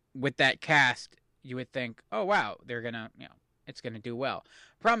with that cast, you would think, oh wow, they're gonna, it's gonna do well.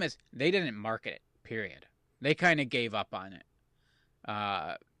 Problem is, they didn't market it. Period. They kind of gave up on it.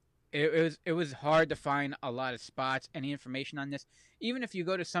 It was hard to find a lot of spots, any information on this. Even if you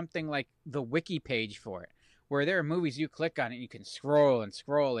go to something like the wiki page for it, where there are movies you click on it, and you can scroll and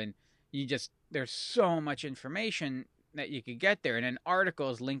scroll, and there's so much information that you could get there, and then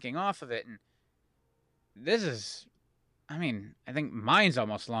articles linking off of it, and this is, I think mine's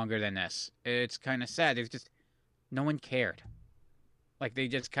almost longer than this. It's kind of sad. There's just no one cared. Like they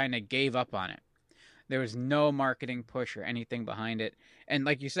just kind of gave up on it. There was no marketing push or anything behind it. And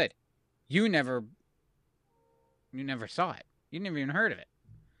like you said, you never saw it. You never even heard of it.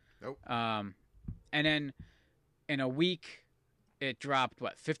 Nope. And then in a week, it dropped,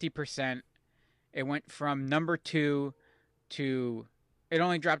 50%. It went from number 2 to, it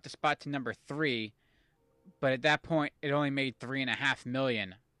only dropped a spot to number 3. But at that point, it only made $3.5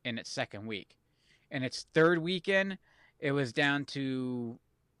 million in its second week. In its third weekend, it was down to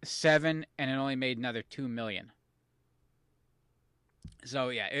 7, and it only made another $2 million. So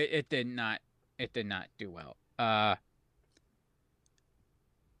yeah, it did not do well.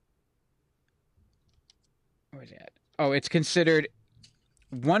 Where's it at? Oh, it's considered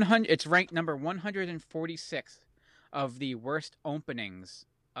 100. It's ranked number 146 of the worst openings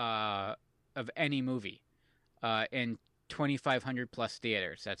of any movie in 2,500 plus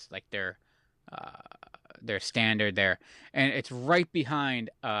theaters. That's like their standard there, and it's right behind.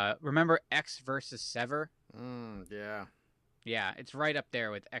 Remember X versus Sever? Yeah. Yeah, it's right up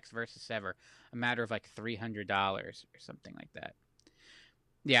there with X versus Sever. A matter of like $300 or something like that.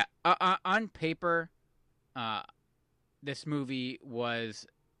 Yeah, on paper, this movie was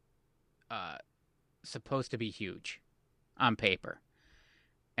supposed to be huge on paper.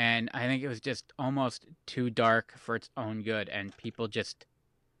 And I think it was just almost too dark for its own good, and people just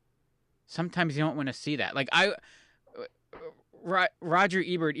sometimes you don't want to see that. Like Roger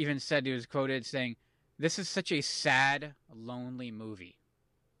Ebert even said, he was quoted saying, "This is such a sad, lonely movie."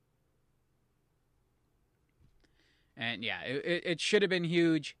 And yeah, it should have been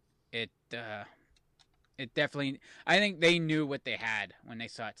huge. It definitely. I think they knew what they had when they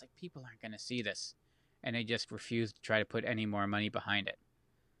saw it. It's like, people aren't going to see this, and they just refused to try to put any more money behind it.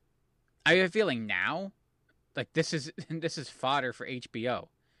 I have a feeling now, like this is fodder for HBO.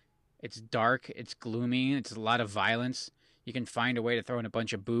 It's dark, it's gloomy, it's a lot of violence. You can find a way to throw in a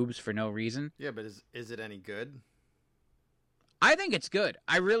bunch of boobs for no reason. Yeah, but is it any good? I think it's good.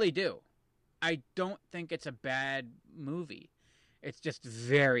 I really do. I don't think it's a bad movie. It's just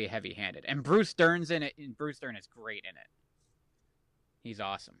very heavy-handed. And Bruce Dern's in it, and Bruce Dern is great in it. He's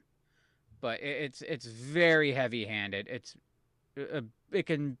awesome. But it's very heavy-handed. It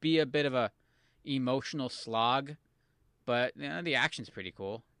can be a bit of a emotional slog, but the action's pretty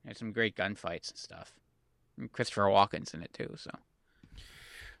cool. There's some great gunfights and stuff. And Christopher Walken's in it too, so.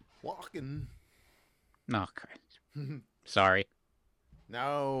 Walken. No, sorry.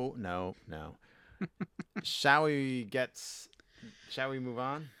 No. Shall we move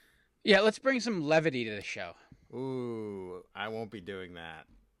on? Yeah, let's bring some levity to the show. Ooh, I won't be doing that.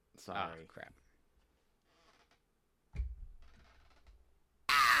 Sorry. Oh, crap.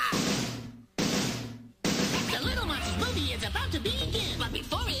 The Little Monsters movie is about to begin, but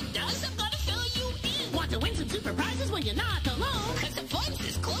before it does, I'm gonna fill you in. Want to win some super prizes when you're not alone? Cause the fun's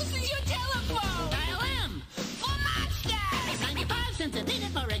as close as your telephone. Dial M for Monsters. It's 95 cents a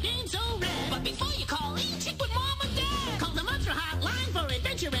minute for a game so rare. But before you call in, check with Mom and Dad. Call the Monster Hotline for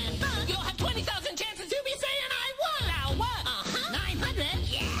adventure and fun. You'll have 20,000 chances to be saying I won. Now what? 900.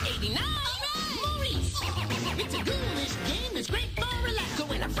 Yeah. 89. Maurice. It's a ghoulish game that's great for relax. So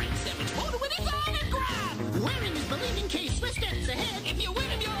when a friend sandwich photo with his on and grab. Wearing his believing case with steps ahead. If you win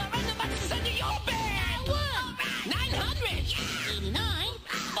him, you'll run the boxes under your bed. One. 900. 89.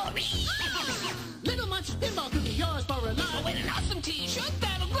 Maurice. Little Monsters Pinball could be yours for a lot. Win an awesome t-shirt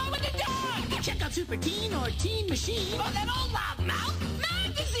that'll glow in the dark. Check out Super Teen or Teen Machine or that old loudmouth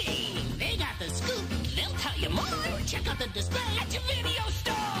magazine. They got the scoop. They'll tell you more. Check out the display at your video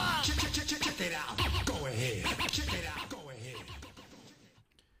store. Check it out. Go ahead. Check it out. Go ahead.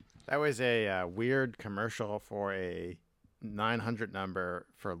 That was a weird commercial for a 900 number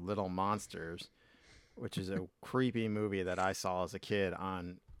for Little Monsters, which is a creepy movie that I saw as a kid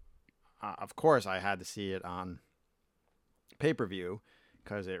on. Of course, I had to see it on pay-per-view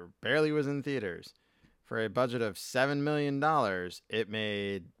because it barely was in theaters. For a budget of $7 million, it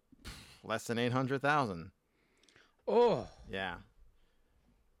made less than 800,000. Oh. Yeah.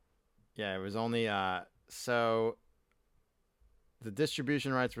 Yeah, it was only so the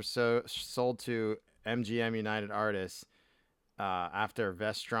distribution rights were sold to MGM United Artists after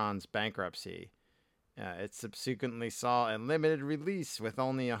Vestron's bankruptcy. It subsequently saw a limited release with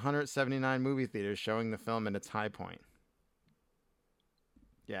only 179 movie theaters showing the film at its high point.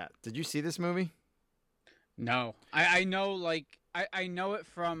 Yeah. Did you see this movie? No. I know, like, I know it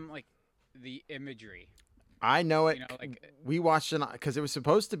from, like, the imagery. I know it. You know, like, we watched it because it was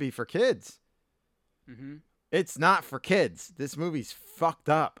supposed to be for kids. Mm-hmm. It's not for kids. This movie's fucked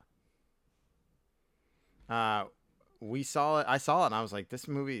up. We saw it. I saw it, and I was like, "This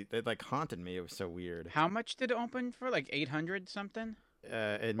movie, it like haunted me. It was so weird." How much did it open for? Like 800 something?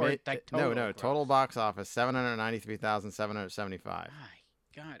 It Or, made like, total box office 793,775. My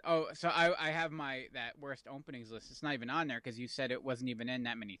God. Oh, so I have that worst openings list. It's not even on there because you said it wasn't even in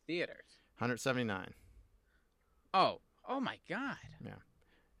that many theaters. 179. Oh my God. Yeah,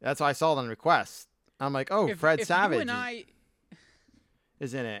 that's why I saw it on request. I'm like, "Oh, Fred Savage you and I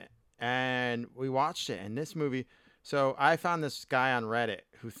is in it," and we watched it. And this movie. So I found this guy on Reddit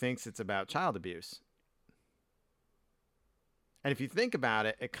who thinks it's about child abuse. And if you think about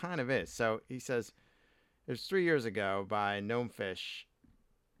it, it kind of is. So he says, it was 3 years ago by Gnomefish.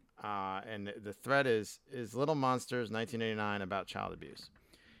 And the thread is Little Monsters 1989 about child abuse.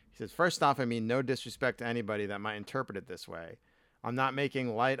 He says, first off, I mean no disrespect to anybody that might interpret it this way. I'm not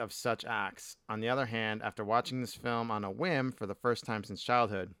making light of such acts. On the other hand, after watching this film on a whim for the first time since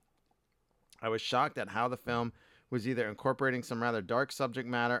childhood, I was shocked at how the film was either incorporating some rather dark subject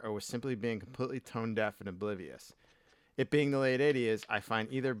matter or was simply being completely tone deaf and oblivious. It being the late 80s, I find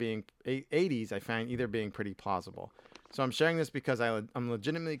either being pretty plausible. So I'm sharing this because I'm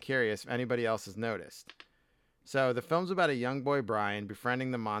legitimately curious if anybody else has noticed. So the film's about a young boy, Brian,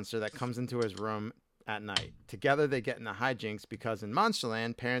 befriending the monster that comes into his room at night. Together they get into hijinks because in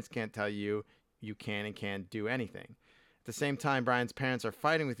Monsterland, parents can't tell you can and can't do anything. At the same time, Brian's parents are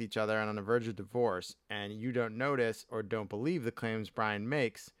fighting with each other and on the verge of divorce, and you don't notice or don't believe the claims Brian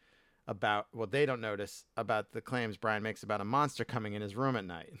makes they don't notice about the claims Brian makes about a monster coming in his room at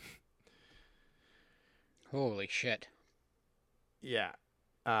night. Holy shit. Yeah.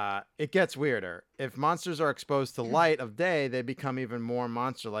 It gets weirder. If monsters are exposed to light of day, they become even more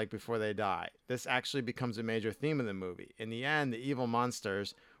monster-like before they die. This actually becomes a major theme of the movie. In the end, the evil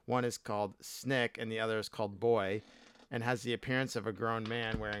monsters, one is called Snick and the other is called Boy, and has the appearance of a grown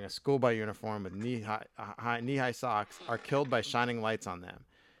man wearing a schoolboy uniform with knee-high socks, are killed by shining lights on them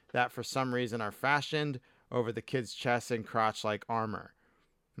that for some reason are fashioned over the kid's chest and crotch like armor.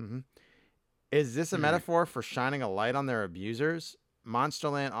 Mm-hmm. Is this a metaphor for shining a light on their abusers?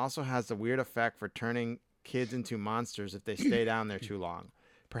 Monsterland also has the weird effect for turning kids into monsters if they stay down there too long.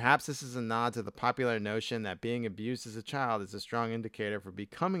 Perhaps this is a nod to the popular notion that being abused as a child is a strong indicator for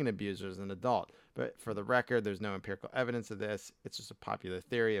becoming an abuser as an adult. But for the record, there's no empirical evidence of this. It's just a popular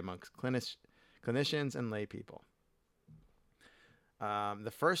theory amongst clinicians and lay people.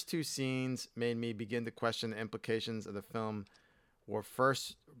 The first two scenes made me begin to question the implications of the film. Where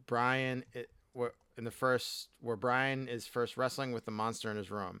Brian is first wrestling with the monster in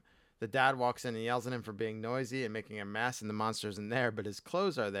his room. The dad walks in and yells at him for being noisy and making a mess, and the monster isn't there, but his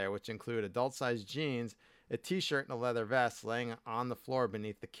clothes are there, which include adult-sized jeans, a t-shirt, and a leather vest laying on the floor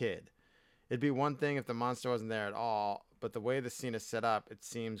beneath the kid. It'd be one thing if the monster wasn't there at all, but the way the scene is set up, it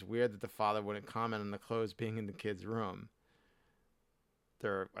seems weird that the father wouldn't comment on the clothes being in the kid's room.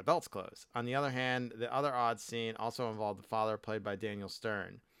 They're adults' clothes. On the other hand, the other odd scene also involved the father, played by Daniel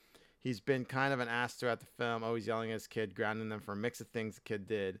Stern. He's been kind of an ass throughout the film, always yelling at his kid, grounding them for a mix of things the kid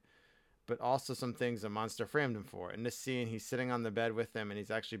did, but also some things the monster framed him for. In this scene, he's sitting on the bed with him, and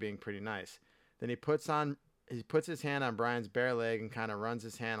he's actually being pretty nice. Then he puts his hand on Brian's bare leg and kind of runs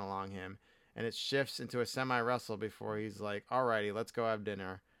his hand along him, and it shifts into a semi-wrestle before he's like, alrighty, let's go have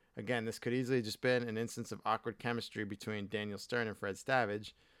dinner. Again, this could easily just been an instance of awkward chemistry between Daniel Stern and Fred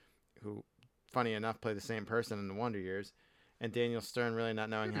Savage, who, funny enough, play the same person in the Wonder Years, and Daniel Stern really not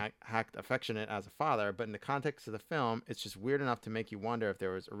knowing how affectionate as a father, but in the context of the film, it's just weird enough to make you wonder if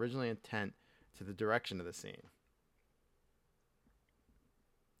there was originally intent to the direction of the scene.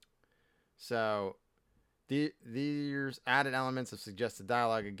 So, these added elements of suggested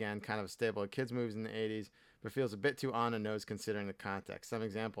dialogue, again, kind of a staple of kids' movies in the 80s, but feels a bit too on the nose considering the context. Some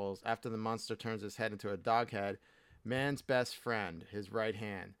examples: after the monster turns his head into a dog head, man's best friend, his right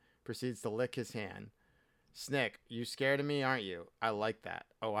hand, proceeds to lick his hand. Snick, you scared of me, aren't you? I like that.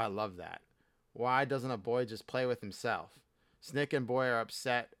 Oh, I love that. Why doesn't a boy just play with himself? Snick and Boy are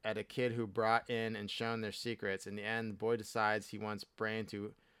upset at a kid who brought in and shown their secrets. In the end, Boy decides he wants Brain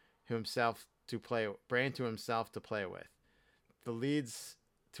to himself to play with. The leads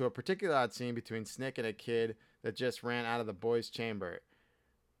to a particular odd scene between Snick and a kid that just ran out of the boy's chamber.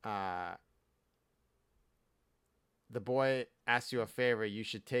 The boy asks you a favor. You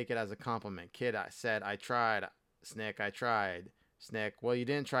should take it as a compliment. Kid, I said, I tried. Snick, I tried. Snick, well, you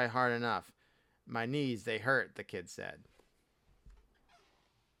didn't try hard enough. My knees, they hurt, the kid said.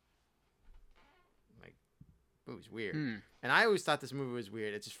 Like, movie's weird. And I always thought this movie was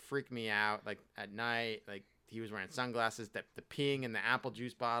weird. It just freaked me out. Like, at night, like, he was wearing sunglasses, the peeing in the apple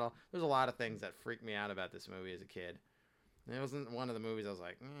juice bottle. There's a lot of things that freaked me out about this movie as a kid. And it wasn't one of the movies I was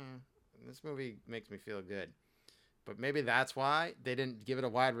like, this movie makes me feel good. But maybe that's why they didn't give it a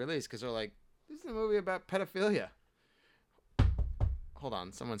wide release, because they're like, this is a movie about pedophilia. Hold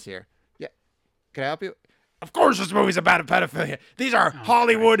on, someone's here. Yeah, can I help you? Of course this movie's about pedophilia. These are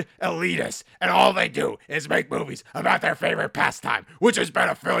Hollywood elitists, and all they do is make movies about their favorite pastime, which is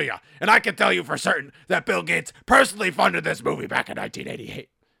pedophilia. And I can tell you for certain that Bill Gates personally funded this movie back in 1988.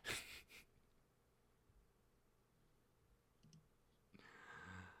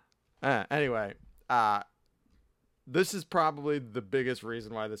 Anyway, this is probably the biggest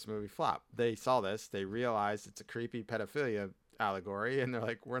reason why this movie flopped. They saw this, they realized it's a creepy pedophilia allegory, and they're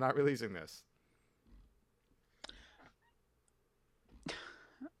like, we're not releasing this.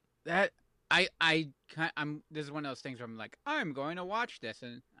 That I'm this is one of those things where I'm like, I'm going to watch this,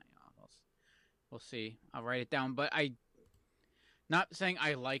 and we'll see. I'll write it down, but not saying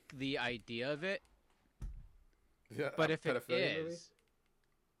I like the idea of it. Yeah, but if it is, movie?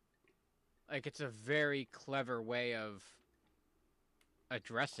 like, it's a very clever way of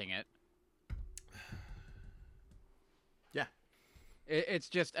addressing it. Yeah. It's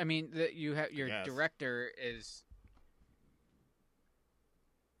just, I mean, you have your director is.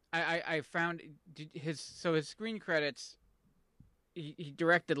 I found his screen credits. He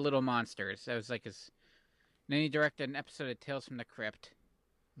directed Little Monsters. That was like his. And then he directed an episode of Tales from the Crypt.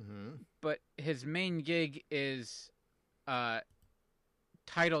 Mm-hmm. But his main gig is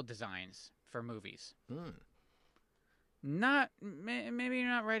title designs for movies. Maybe you're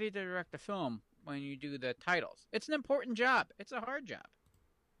not ready to direct a film when you do the titles. It's an important job. It's a hard job.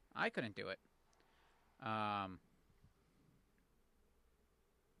 I couldn't do it.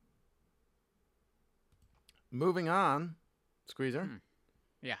 Moving on, Squeezer.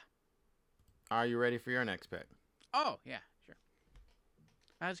 Yeah. Are you ready for your next pick? Oh, yeah, sure.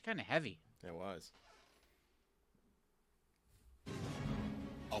 That was kind of heavy. It was.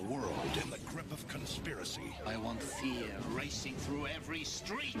 A world in the grip of conspiracy. I want fear racing through every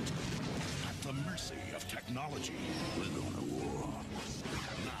street. At the mercy of technology. We're going to war.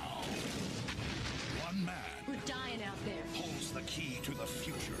 Now, one man. We're dying out there. Holds the key to the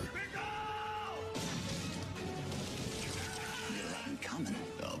future. I'm coming.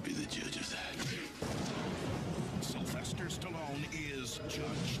 I'll be the judge of that. Sylvester Stallone is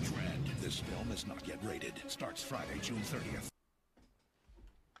Judge Dredd. This film is not yet rated. Starts Friday, June 30th.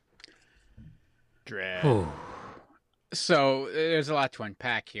 Dredd. So there's a lot to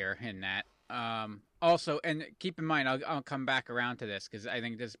unpack here in that. Also, and keep in mind, I'll come back around to this because I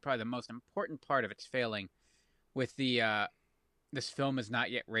think this is probably the most important part of its failing. With the this film is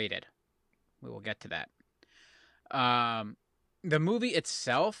not yet rated. We will get to that. The movie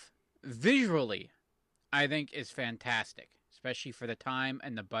itself, visually, I think is fantastic, especially for the time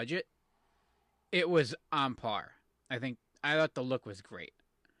and the budget. It was on par. I thought the look was great.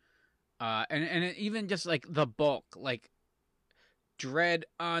 And even just like the bulk, like Dredd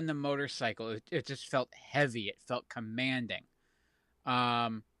on the motorcycle, it just felt heavy. It felt commanding.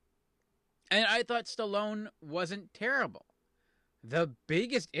 And I thought Stallone wasn't terrible. The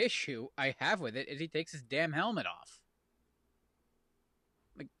biggest issue I have with it is he takes his damn helmet off.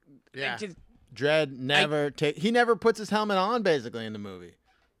 Like, yeah. Dredd he never puts his helmet on basically in the movie.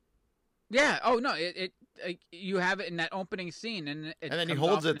 Yeah. Oh no. You have it in that opening scene, and then he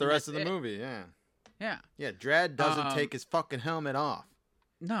holds it the rest of the movie. Yeah. Yeah. Yeah. Dredd doesn't take his fucking helmet off.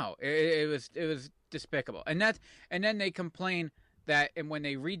 No, it was despicable, and then they complain that, and when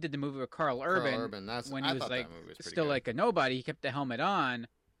they redid the movie with Carl Urban, when he was like still like a nobody, he kept the helmet on,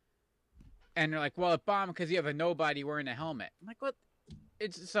 and they're like, well, it bombed because you have a nobody wearing a helmet. I'm like, what?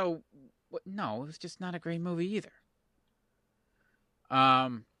 No, it was just not a great movie either.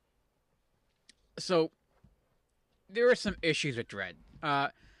 So there were some issues with Dredd.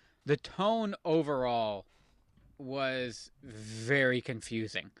 The tone overall was very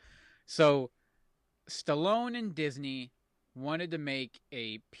confusing. So Stallone and Disney wanted to make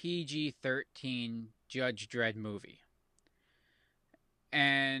a PG-13 Judge Dredd movie.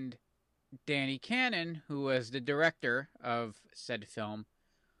 And Danny Cannon, who was the director of said film,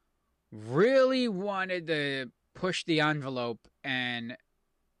 really wanted to push the envelope and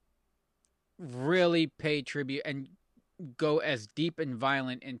really pay tribute and go as deep and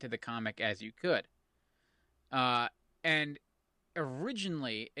violent into the comic as you could. And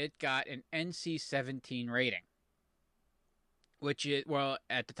originally, it got an NC-17 rating, which is, well,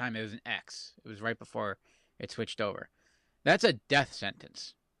 at the time it was an X. It was right before it switched over. That's a death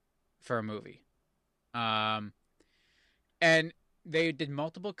sentence for a movie. And they did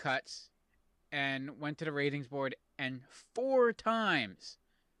multiple cuts and went to the ratings board, and 4 times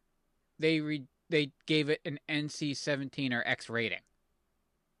they gave it an NC-17 or X rating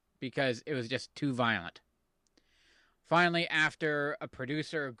because it was just too violent. Finally, after a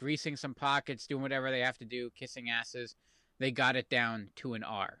producer greasing some pockets, doing whatever they have to do, kissing asses, they got it down to an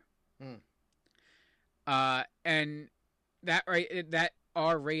R. And that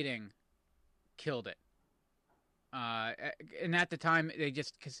R rating killed it. And at the time,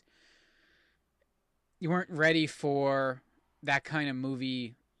 because you weren't ready for that kind of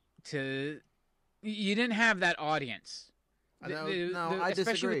movie you didn't have that audience. I disagree.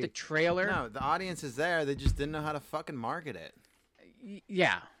 Especially with the trailer. No, the audience is there. They just didn't know how to fucking market it.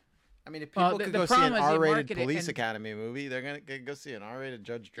 Yeah. I mean, if people could go see an R-rated Police Academy movie, they're going to go see an R-rated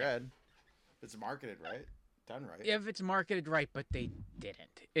Judge Dredd. If it's marketed right. Done right. If it's marketed right, but they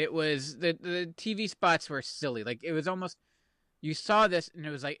didn't. It was the TV spots were silly. Like, it was almost, you saw this and it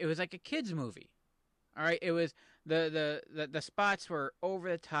was like a kids movie. All right, it was the spots were over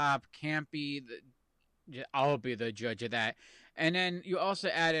the top, campy. I'll be the judge of that. And then you also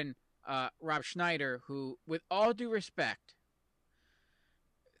add in Rob Schneider, who, with all due respect,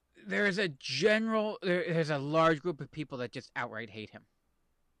 there's a large group of people that just outright hate him.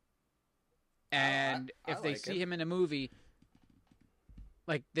 And if they see him in a movie,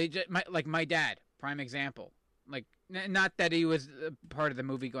 like my dad, prime example. Like, not that he was part of the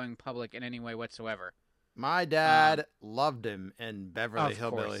movie going public in any way whatsoever. My dad loved him in Beverly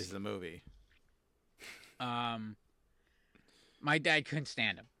Hillbillies, the movie. My dad couldn't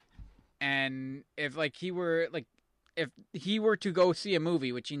stand him, and if he were to go see a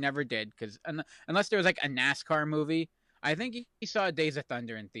movie, which he never did, because unless there was like a NASCAR movie, I think he saw Days of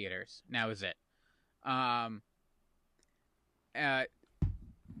Thunder in theaters. And that was it.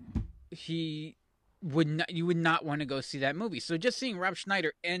 You would not want to go see that movie. So just seeing Rob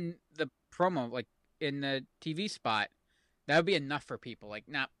Schneider in the promo, like in the TV spot, that would be enough for people. Like,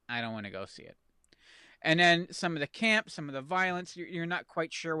 nah, I don't want to go see it. And then some of the camp, some of the violence, you're not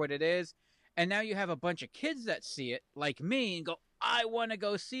quite sure what it is. And now you have a bunch of kids that see it, like me, and go, I want to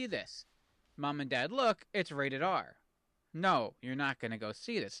go see this. Mom and Dad, look, it's rated R. No, you're not going to go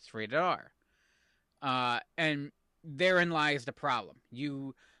see this. It's rated R. And therein lies the problem.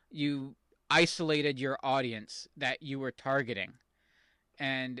 You isolated your audience that you were targeting.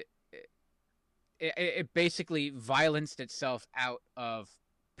 And it basically violenced itself out of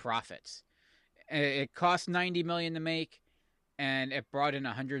profits. It cost $90 million to make, and it brought in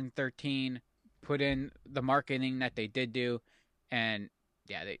 113. Put in the marketing that they did do, and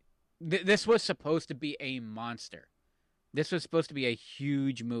yeah, this was supposed to be a monster. This was supposed to be a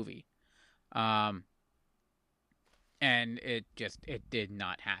huge movie, and it did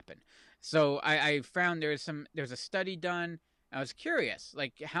not happen. So I found there's a study done. I was curious,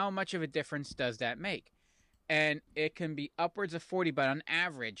 like, how much of a difference does that make? And it can be upwards of 40, but on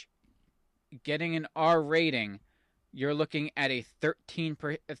average, getting an R rating, you're looking at a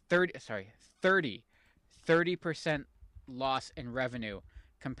 30% loss in revenue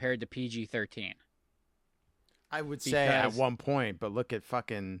compared to PG-13. I would say at one point, but look at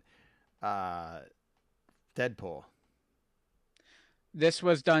fucking Deadpool. This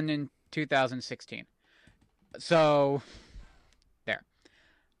was done in 2016. So, there.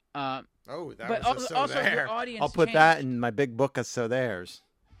 That but was also there. Your audience I'll put changed. that in my big book of so there's.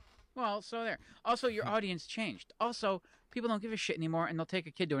 Well, so there. Also, your audience changed. Also, people don't give a shit anymore, and they'll take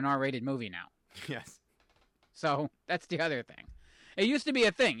a kid to an R-rated movie now. Yes. So that's the other thing. It used to be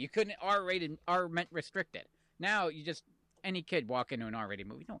a thing. You couldn't R-rated. R meant restricted. Now you just any kid walk into an R-rated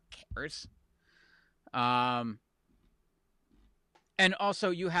movie. No one cares. And also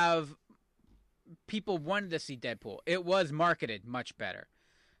you have people wanted to see Deadpool. It was marketed much better,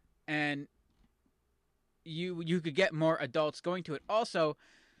 and you could get more adults going to it. Also,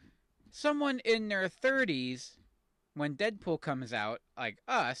 someone in their 30s, when Deadpool comes out, like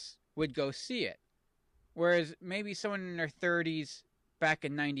us, would go see it. Whereas maybe someone in their 30s back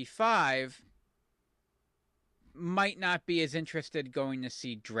in 95 might not be as interested going to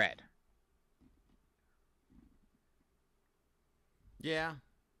see Dredd. Yeah.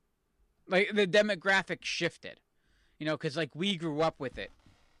 Like the demographic shifted, because like we grew up with it,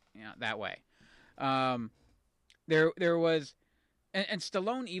 that way. There was, and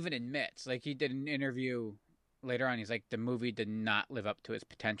Stallone even admits, like he did an interview later on. He's like, the movie did not live up to its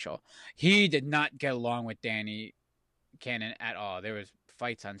potential. He did not get along with Danny Cannon at all. There was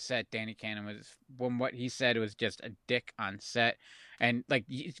fights on set. Danny Cannon was, from what he said, was just a dick on set, and like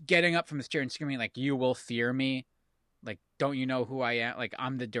getting up from his chair and screaming like, "You will fear me." Like, don't you know who I am? Like,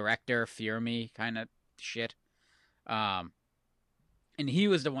 I'm the director, fear me, kind of shit. And he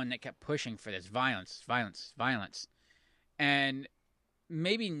was the one that kept pushing for this violence. And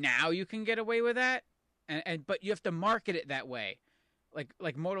maybe now you can get away with that, but you have to market it that way,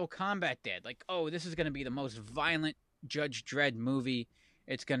 like Mortal Kombat did. Like, oh, this is going to be the most violent Judge Dredd movie.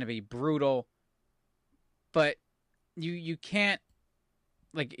 It's going to be brutal, but you can't.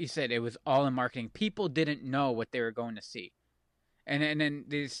 Like you said, it was all in marketing. People didn't know what they were going to see, and then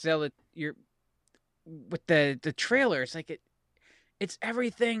they sell it. With the trailers, like it's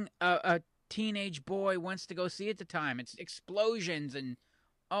everything a teenage boy wants to go see at the time. It's explosions and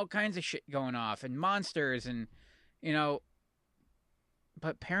all kinds of shit going off, and monsters, and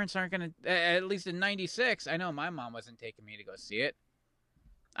But parents aren't gonna. At least in '96, I know my mom wasn't taking me to go see it.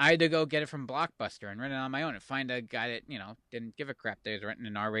 I had to go get it from Blockbuster and rent it on my own and find a guy that, didn't give a crap that was renting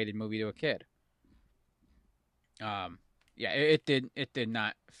an R-rated movie to a kid. Yeah, it did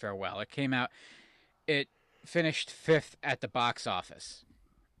not fare well. It came out, it finished 5th at the box office,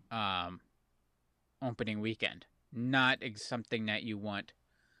 opening weekend. Not something that you want,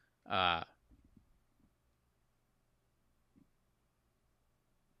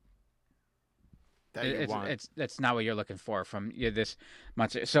 that's not what you're looking for from this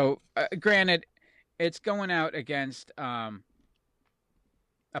monster. So, granted, it's going out against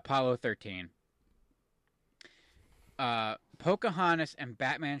Apollo 13. Pocahontas and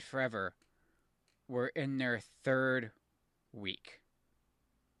Batman Forever were in their 3rd week,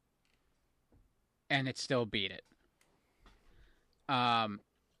 and it still beat it. And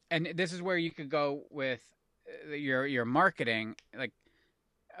this is where you could go with your marketing, like.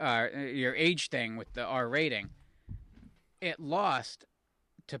 Your age thing with the R rating. It lost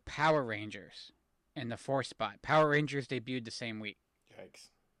to Power Rangers in the 4th spot. Power Rangers debuted the same week.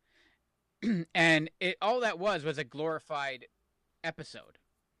 Yikes. And all that was a glorified episode.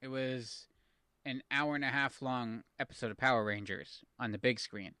 It was an hour and a half long episode of Power Rangers on the big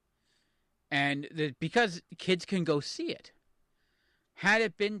screen. And because kids can go see it. Had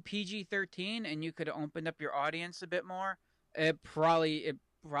it been PG-13 and you could have opened up your audience a bit more, it probably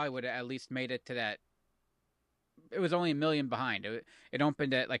would have at least made it to that. It was only $1 million behind. It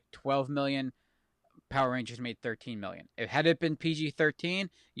opened at like 12 million. Power Rangers made 13 million. Had it been PG-13,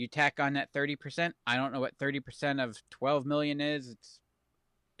 you tack on that 30%. I don't know what 30% of 12 million is. It's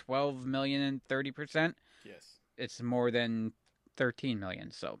 12 million and 30%. Yes. It's more than 13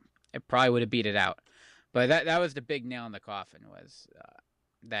 million. So it probably would have beat it out. But that was the big nail in the coffin, was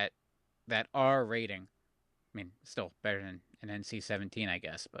that R rating. I mean, still better than an NC-17, I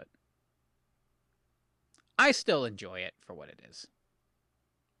guess, but I still enjoy it for what it is.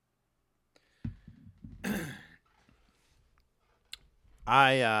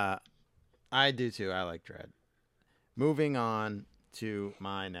 I do too. I like Dredd. Moving on to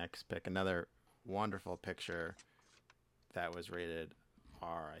my next pick, another wonderful picture that was rated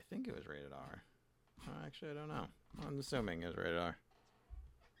R. I think it was rated R. Actually, I don't know. I'm assuming it was rated R.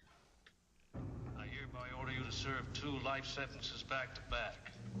 I hereby order you to serve 2 life sentences back to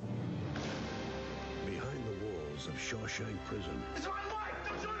back. Behind the walls of Shawshank Prison, It's my wife!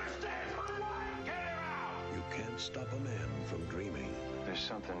 Don't you understand? My wife! Get her out! you can't stop a man from dreaming. There's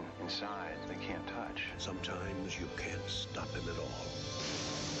something inside they can't touch. Sometimes you can't stop him at all.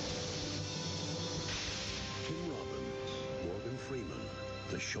 Tim Robbins, Morgan Freeman,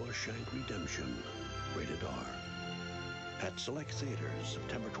 The Shawshank Redemption, rated R. At select theaters,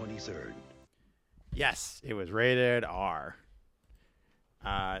 September 23rd. Yes, it was rated R.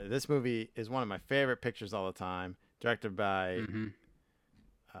 This movie is one of my favorite pictures all the time. Directed by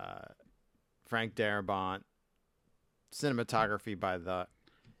Frank Darabont. Cinematography by the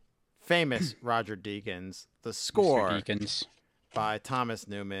famous Roger Deakins. The score by Thomas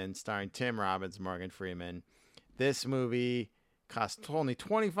Newman, starring Tim Robbins, Morgan Freeman. This movie cost only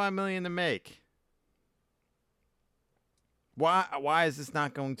 $25 million to make. Why is this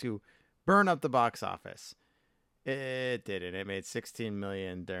not going to burn up the box office? It didn't. It made $16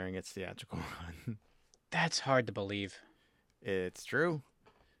 million during its theatrical run. That's hard to believe. It's true.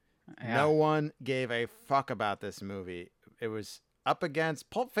 Yeah. No one gave a fuck about this movie. It was up against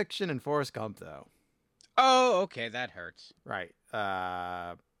Pulp Fiction and Forrest Gump, though. Oh, okay, that hurts. Right.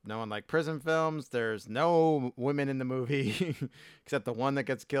 No one liked prison films. There's no women in the movie except the one that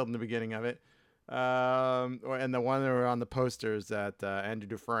gets killed in the beginning of it. And the one that were on the posters that Andrew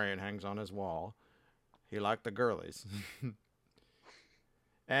Dufresne hangs on his wall. He liked the girlies.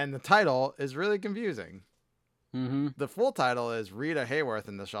 And the title is really confusing. Mm-hmm. The full title is Rita Hayworth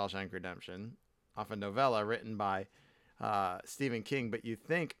in the Shawshank Redemption, off a novella written by Stephen King. But you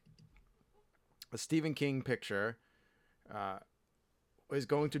think a Stephen King picture is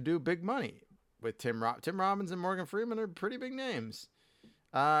going to do big money with Tim Robbins and Morgan Freeman are pretty big names.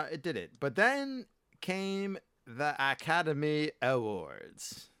 It did it. But then came the Academy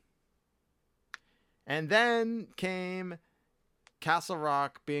Awards. And then came Castle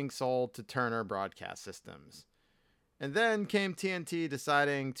Rock being sold to Turner Broadcast Systems. And then came TNT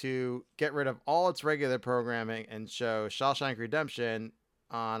deciding to get rid of all its regular programming and show Shawshank Redemption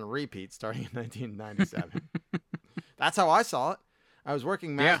on repeat starting in 1997. That's how I saw it. I was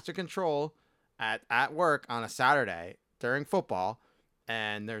working Master Control at work on a Saturday during football,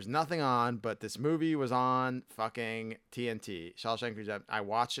 and there's nothing on, but this movie was on fucking TNT, Shawshank Redemption. I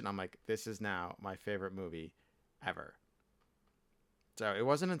watched it, and I'm like, this is now my favorite movie ever. So it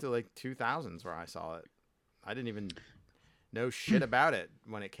wasn't until like 2000s where I saw it. I didn't even know shit about it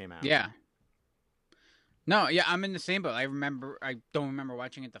when it came out. Yeah. No, yeah, I'm in the same boat. I don't remember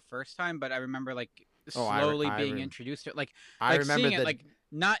watching it the first time, but I remember like slowly being introduced to it. Like remember seeing it, like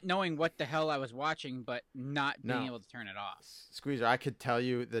not knowing what the hell I was watching, but not being able to turn it off. Squeezer, I could tell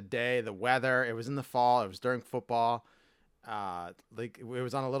you the day, the weather. It was in the fall. It was during football. Like it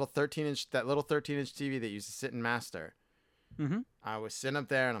was on a little 13-inch TV that used to sit in Master. Mm-hmm. I was sitting up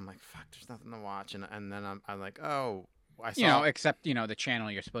there, and I'm like, "Fuck, there's nothing to watch." And then I'm like, "Oh, I saw." Except the channel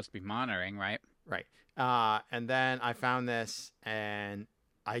you're supposed to be monitoring, right? Right. And then I found this, and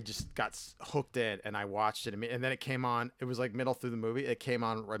I just got hooked in, and I watched it. And then it came on. It was like middle through the movie. It came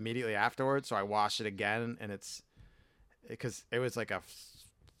on immediately afterwards, so I watched it again, and it's because it was like a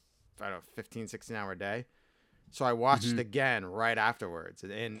 15, 16-hour day. So I watched it again right afterwards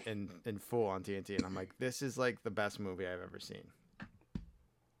in full on TNT. And I'm like, this is like the best movie I've ever seen.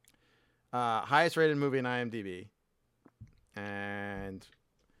 Highest rated movie in IMDb. And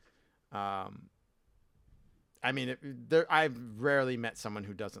I mean, I've rarely met someone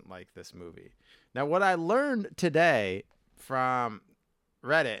who doesn't like this movie. Now, what I learned today from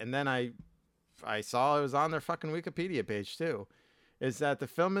Reddit, and then I saw it was on their fucking Wikipedia page too, is that the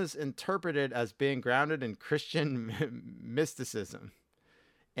film is interpreted as being grounded in Christian mysticism.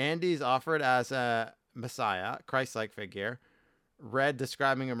 Andy's offered as a messiah, Christ-like figure, read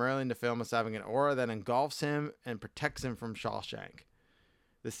describing him early in the film as having an aura that engulfs him and protects him from Shawshank.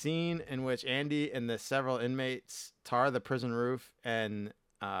 The scene in which Andy and the several inmates tar the prison roof and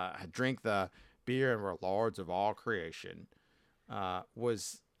drink the beer and were lords of all creation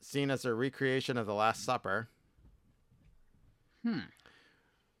was seen as a recreation of the Last Supper.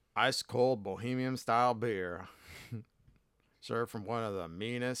 Ice cold bohemian style beer served from one of the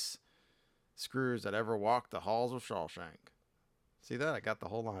meanest screws that ever walked the halls of Shawshank. See that? I got the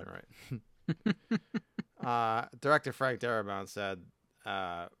whole line right. Director Frank Darabont said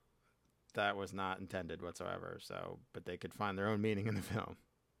that was not intended whatsoever. But they could find their own meaning in the film.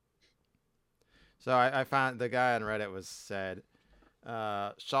 So I found the guy on Reddit said,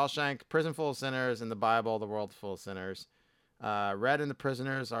 Shawshank, prison full of sinners, in the Bible, the world full of sinners. Red and the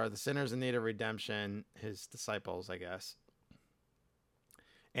prisoners are the sinners in need of redemption, his disciples, I guess.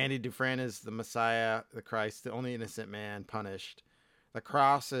 Andy Dufresne is the Messiah, the Christ, the only innocent man punished. The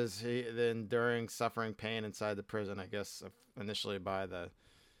cross is the enduring suffering pain inside the prison, I guess, initially by the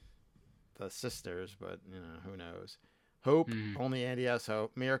sisters, but who knows. Hope, only Andy has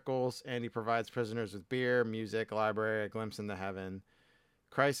hope. Miracles, Andy provides prisoners with beer, music, library, a glimpse into heaven.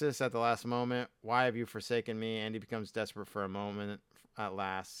 Crisis at the last moment. Why have you forsaken me? Andy becomes desperate for a moment at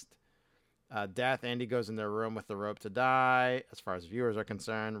last. Death. Andy goes in their room with the rope to die, as far as viewers are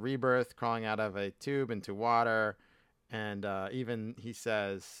concerned. Rebirth. Crawling out of a tube into water. And even, he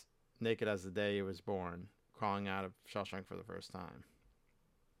says, naked as the day he was born. Crawling out of Shawshank for the first time.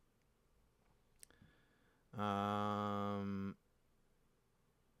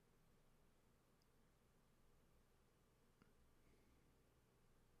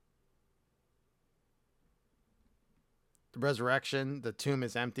 The resurrection, the tomb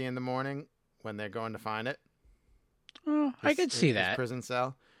is empty in the morning when they're going to find it. Oh, I could see that. Prison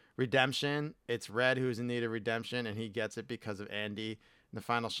cell. Redemption, it's Red who's in need of redemption, and he gets it because of Andy. In the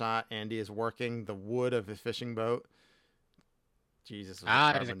final shot, Andy is working the wood of a fishing boat. Jesus. He's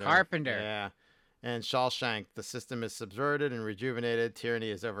a carpenter. Yeah. And Shawshank, the system is subverted and rejuvenated. Tyranny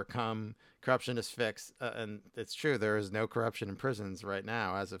is overcome. Corruption is fixed. And it's true. There is no corruption in prisons right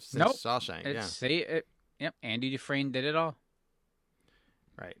now as of since Shawshank. Yep. Andy Dufresne did it all.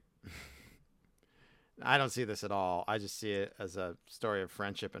 Right. I don't see this at all. I just see it as a story of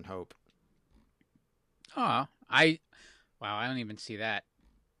friendship and hope. Oh, I don't even see that.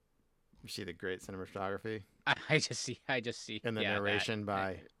 You see the great cinematography? I just see. And the narration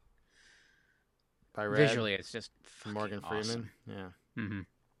by Red. Visually, it's just Morgan Freeman. Awesome. Yeah. Mm-hmm.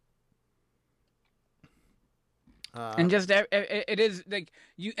 And just it is like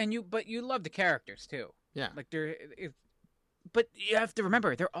but you love the characters too. Yeah. Like but you have to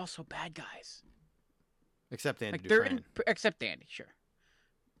remember they're also bad guys. Except Andy like Dufresne. Except Andy, sure.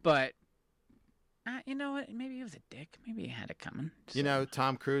 But you know what? Maybe he was a dick. Maybe he had it coming. So. You know,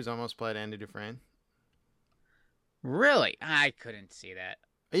 Tom Cruise almost played Andy Dufresne. Really? I couldn't see that.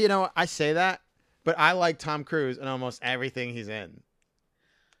 You know, I say that, but I like Tom Cruise in almost everything he's in.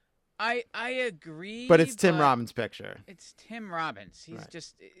 I agree. But it's Tim Robbins' picture. It's Tim Robbins. He's right.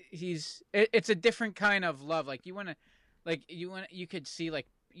 just it's a different kind of love. Like you could see like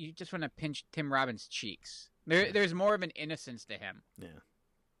you just want to pinch Tim Robbins' cheeks. There's more of an innocence to him. Yeah.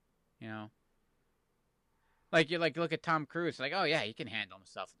 You know. Like you look at Tom Cruise, like, oh yeah, he can handle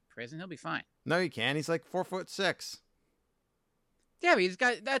himself in prison. He'll be fine. No, he can't. He's like 4'6". Yeah,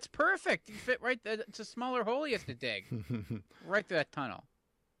 but that's perfect. He fit right there. It's a smaller hole he has to dig. Right through that tunnel.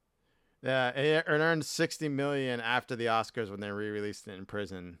 Yeah, it earned $60 million after the Oscars when they re-released it in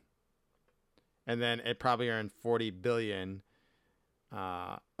prison. And then it probably earned $40 billion. It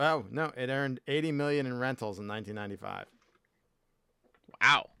earned $80 million in rentals in 1995.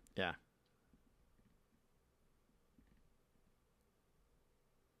 Wow. Yeah.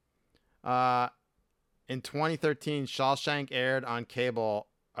 In 2013, Shawshank aired on cable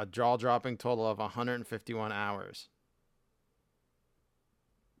a jaw-dropping total of 151 hours.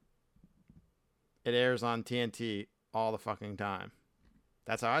 It airs on TNT all the fucking time.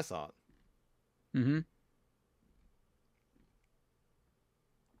 That's how I saw it. Mm-hmm.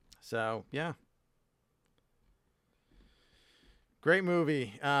 So, yeah. Great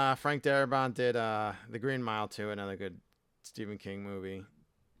movie. Frank Darabont did The Green Mile too, another good Stephen King movie.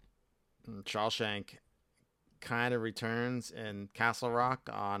 And Shawshank kind of returns in Castle Rock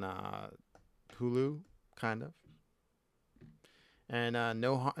on Hulu, kind of. And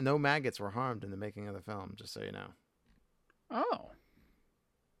no maggots were harmed in the making of the film, just so you know. Oh.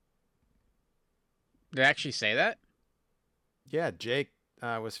 Did they actually say that? Yeah, Jake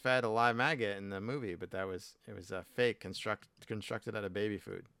was fed a live maggot in the movie, but it was a fake constructed out of baby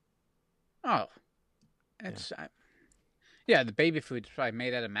food. Oh. It's yeah, the baby food's probably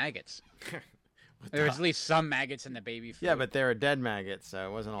made out of maggots. There was at least some maggots in the baby food. Yeah, but they were dead maggots, so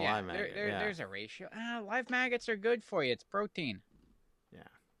it wasn't a live maggot. There's a ratio. Live maggots are good for you. It's protein. Yeah.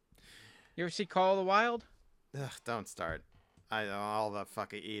 You ever see Call of the Wild? Ugh, don't start. All the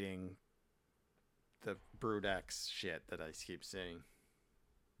fucking eating the Brood X shit that I keep seeing.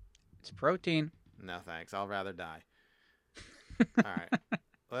 It's protein. No thanks. I'll rather die. All right.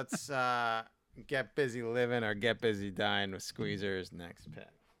 Let's get busy living or get busy dying with Squeezer's next pick.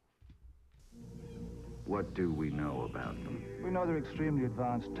 What do we know about them? We know they're extremely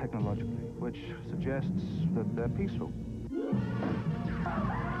advanced technologically, which suggests that they're peaceful.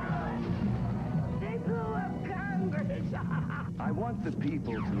 People of Congress! I want the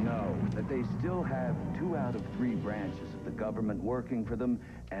people to know that they still have 2 out of 3 branches of the government working for them,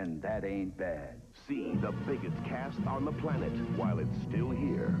 and that ain't bad. See the biggest cast on the planet while it's still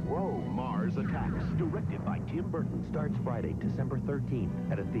here. Whoa, Mars Attacks. Directed by Tim Burton. Starts Friday, December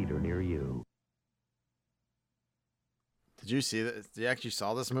 13th at a theater near you. Did you see that? You actually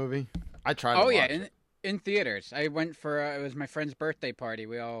saw this movie? I tried to watch it. In theaters. I went for, it was my friend's birthday party.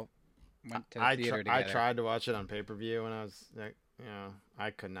 We all went to the theater together. I tried to watch it on pay-per-view when I was, I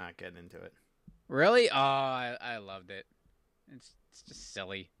could not get into it. Really? Oh, I loved it. It's just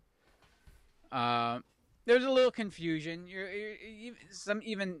silly. There's a little confusion.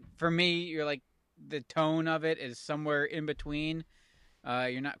 Even for me, you're like, the tone of it is somewhere in between.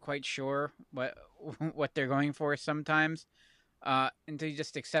 You're not quite sure what they're going for sometimes, until you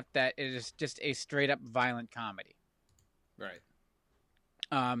just accept that it is just a straight up violent comedy. Right.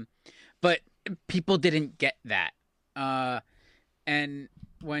 But people didn't get that. And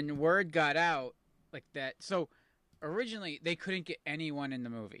when word got out like that, so originally they couldn't get anyone in the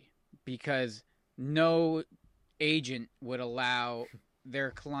movie because no agent would allow their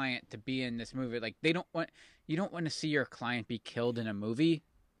client to be in this movie. Like you don't want to see your client be killed in a movie.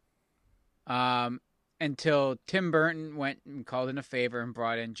 Until Tim Burton went and called in a favor and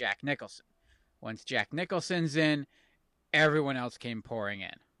brought in Jack Nicholson, Once Jack Nicholson's in, everyone else came pouring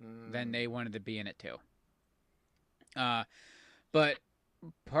in. Then they wanted to be in it too. But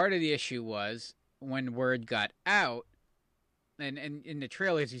part of the issue was when word got out, and in the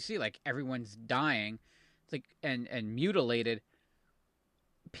trailers you see like everyone's dying, like and mutilated.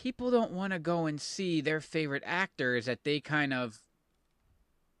 People don't want to go and see their favorite actors that they kind of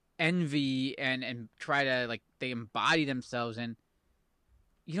envy and try to, like, they embody themselves in.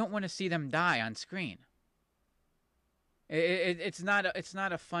 You don't want to see them die on screen. It's not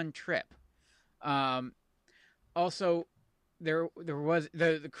a fun trip. Also, there was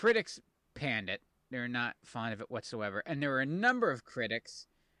the critics panned it. They're not fond of it whatsoever, and there were a number of critics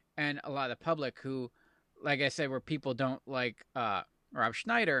and a lot of the public who, like I said, where people don't like Rob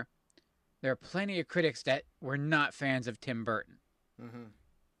Schneider. There are plenty of critics that were not fans of Tim Burton.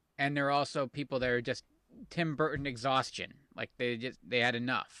 And there are also people that are just Tim Burton exhaustion. Like they had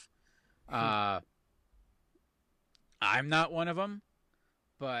enough. I'm not one of them,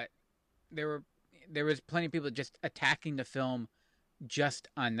 but there was plenty of people just attacking the film just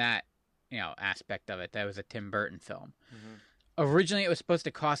on that, aspect of it. That was a Tim Burton film. Originally, it was supposed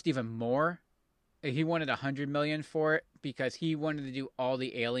to cost even more. He wanted $100 million for it because he wanted to do all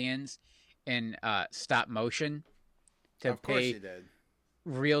the aliens in stop motion to pay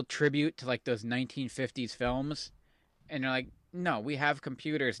real tribute to like those 1950s films. And they're like, no, we have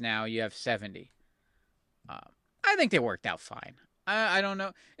computers now. You have 70. I think they worked out fine. I don't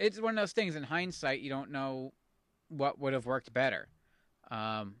know. It's one of those things in hindsight, you don't know what would have worked better.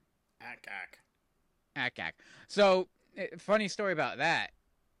 Ack. So, funny story about that.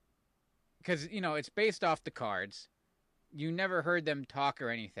 Because, it's based off the cards. You never heard them talk or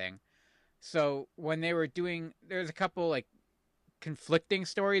anything. So, when they were doing... There's a couple, like, conflicting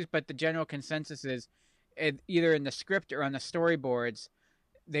stories, but the general consensus is either in the script or on the storyboards,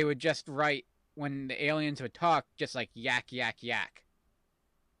 they would just write, when the aliens would talk, just like yak, yak, yak.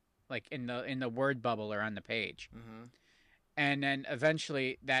 Like in the word bubble or on the page. And then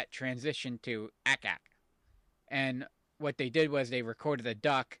eventually that transitioned to ack. And what they did was they recorded a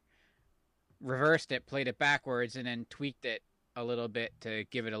duck, reversed it, played it backwards, and then tweaked it a little bit to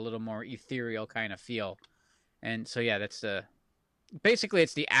give it a little more ethereal kind of feel. And so, yeah, that's basically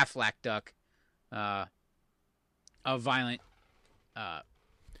it's the Aflac duck, a violent,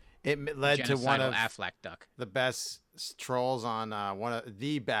 it led to one of Aflac duck. The best trolls on one of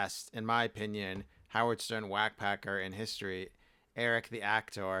the best, in my opinion, Howard Stern whackpacker in history, Eric the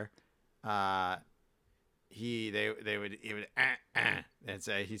actor. He would and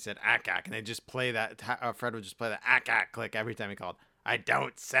say, he said ack, and they just play that. Fred would just play the ack click every time he called. I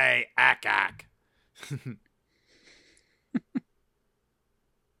don't say ack.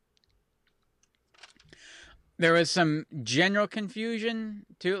 There was some general confusion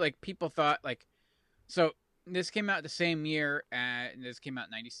too. Like people thought, like, so this came out the same year, and this came out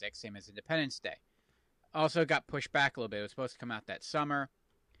in '96, same as Independence Day. Also got pushed back a little bit. It was supposed to come out that summer.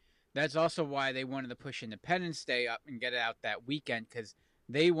 That's also why they wanted to push Independence Day up and get it out that weekend, because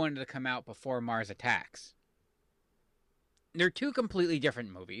they wanted to come out before Mars Attacks. They're two completely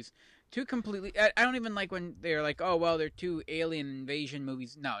different movies. I don't even like when they're like, oh, well, they're two alien invasion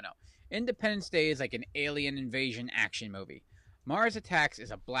movies. No. Independence Day is like an alien invasion action movie. Mars Attacks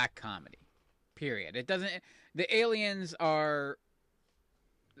is a black comedy. Period. It doesn't... The aliens are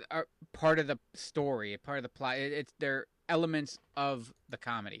part of the story, part of the plot. They're elements of the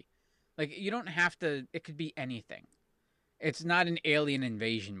comedy. Like, you don't have to... It could be anything. It's not an alien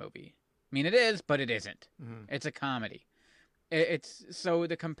invasion movie. I mean, it is, but it isn't. It's a comedy. So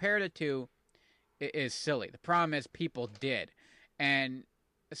to compare the two is silly. The problem is people did. And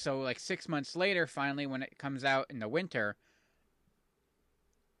so like 6 months later, finally, when it comes out in the winter,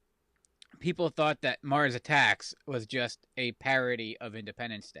 people thought that Mars Attacks was just a parody of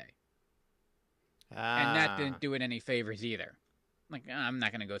Independence Day. And that didn't do it any favors either. Like, I'm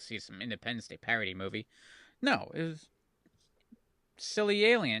not going to go see some Independence Day parody movie. No, it was silly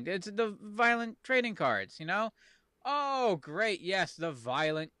alien. It's the violent trading cards, Oh, great. Yes, the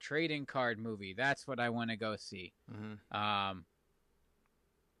violent trading card movie. That's what I want to go see.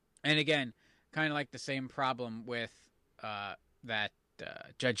 And again, kind of like the same problem with that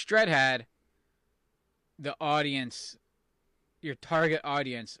Judge Dredd had. The audience, your target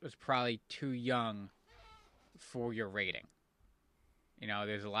audience, was probably too young for your rating.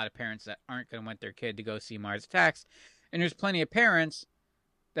 There's a lot of parents that aren't going to want their kid to go see Mars Attacks. And there's plenty of parents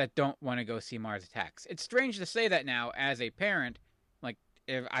that don't want to go see Mars Attacks. It's strange to say that now as a parent. Like,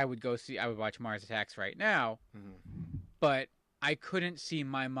 if I would watch Mars Attacks right now. But I couldn't see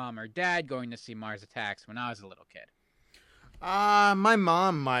my mom or dad going to see Mars Attacks when I was a little kid. My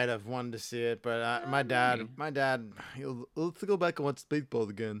mom might have wanted to see it, but my dad, let's go back and watch Spaceballs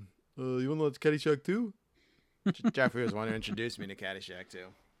again. You want to watch Caddyshack 2? Jeffrey was one who introduced me to Caddyshack 2.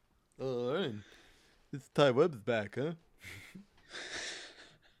 Oh, it's Ty Webb's back, huh?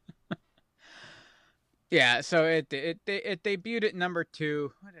 Yeah, so it debuted at number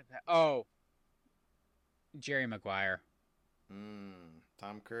 2. What did that? Oh, Jerry Maguire.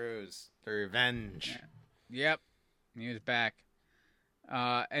 Tom Cruise, The Revenge. Yeah. Yep, he was back.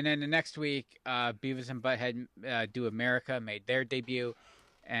 And then the next week, Beavis and Butthead Do America made their debut,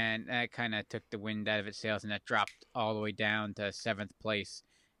 and that kind of took the wind out of its sails, and that dropped all the way down to 7th place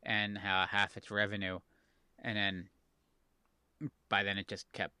and half its revenue. And then by then it just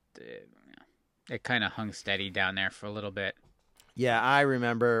kept, it kind of hung steady down there for a little bit. Yeah, I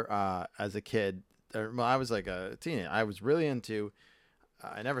remember as a kid, I was like a teenager. I was really into.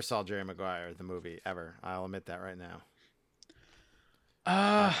 I never saw Jerry Maguire the movie ever. I'll admit that right now.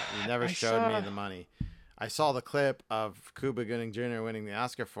 You never showed me the money. I saw the clip of Cuba Gooding Jr. winning the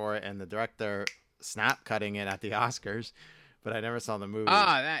Oscar for it, and the director snap cutting it at the Oscars, but I never saw the movie.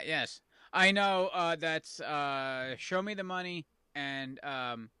 That yes, I know. That's Show Me the Money and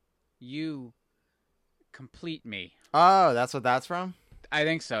You Complete Me. Oh, that's what that's from? I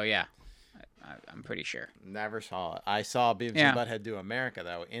think so. Yeah. I'm pretty sure. Never saw it. I saw Beavis and Butthead Do America,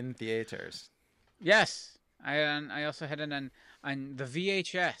 though, in theaters. Yes. I also had it on the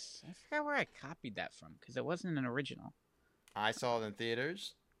VHS. I forgot where I copied that from, because it wasn't an original. I saw it in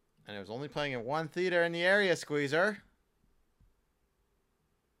theaters, and it was only playing in one theater in the area, Squeezer.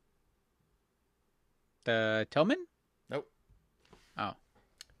 The Tillman? Nope. Oh.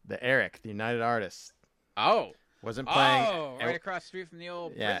 The Eric, the United Artists. Oh. Wasn't playing. Right across the street from the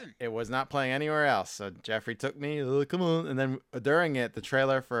old prison. It was not playing anywhere else. So Jeffrey took me, come on. And then during it, the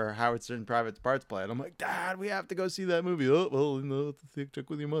trailer for Howard Stern Private Parts played. I'm like, Dad, we have to go see that movie. Oh, well, check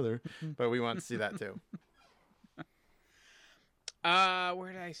with your mother. But we want to see that too.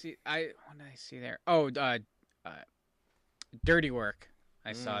 Where did I see? What did I see there? Oh, Dirty Work.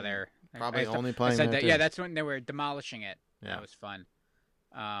 I saw there. Probably only playing there too. Yeah, that's when they were demolishing it. Yeah. That was fun.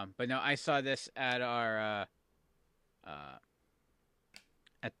 But no, I saw this at our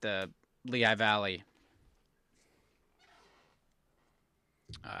at the Lehigh Valley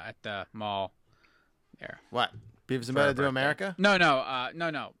at the mall there. What? Beavis and Butthead Do America? No,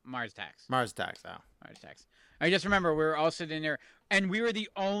 Mars Attacks. Mars Attacks. I just remember we were all sitting there, and we were the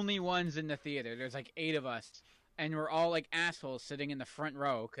only ones in the theater. There's like 8 of us, and we're all like assholes sitting in the front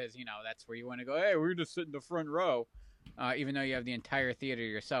row because that's where you want to go. Hey, we're just sitting in the front row, even though you have the entire theater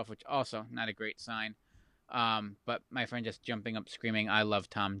yourself, which also not a great sign. But my friend just jumping up screaming, "I love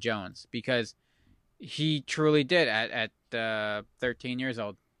Tom Jones," because he truly did at 13 years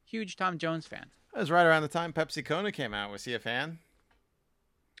old. Huge Tom Jones fan. That was right around the time Pepsi Cola came out. Was he a fan?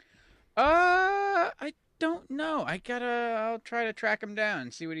 I don't know. I'll try to track him down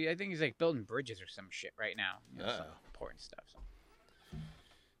and see what I think he's like building bridges or some shit right now. Some important stuff. So.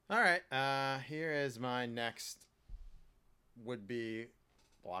 All right. Here is my next would-be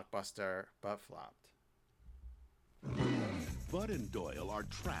blockbuster butt flopped. Bud and Doyle are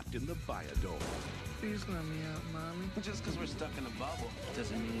trapped in the Biodome. Please let me out, Mommy. Just because we're stuck in a bubble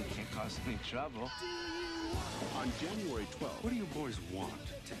doesn't mean it can't cause any trouble. On January 12th, what do you boys want?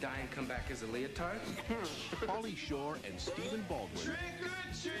 To die and come back as a leotard? Pauly Shore and Stephen Baldwin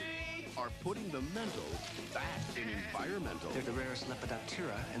are putting the mental back in environmental. They're the rarest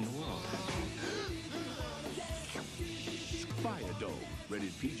Lepidoptera in the world. Biodome,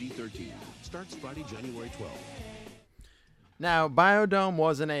 rated PG-13. Starts Friday, January 12th. Now, Biodome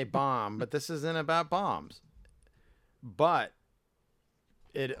wasn't a bomb, but this isn't about bombs. But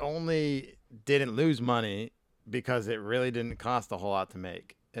it only didn't lose money because it really didn't cost a whole lot to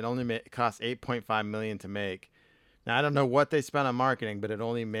make. It only cost $8.5 million to make. Now, I don't know what they spent on marketing, but it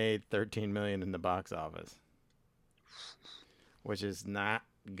only made $13 million in the box office, which is not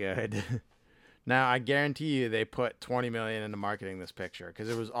good. Now, I guarantee you they put $20 million into marketing this picture because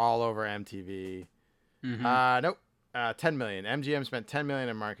it was all over MTV. Mm-hmm. Nope. $10 million. MGM spent $10 million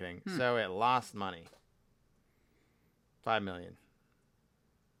in marketing, so it lost money. $5 million.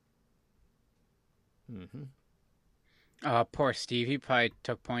 Oh, poor Steve. He probably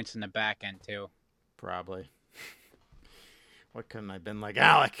took points in the back end too. Probably. What couldn't I have been like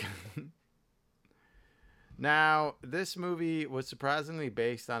Alec? Now, this movie was surprisingly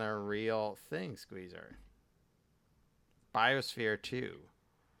based on a real thing, Squeezer. Biosphere 2.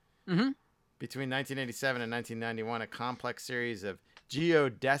 Mm-hmm. Between 1987 and 1991, a complex series of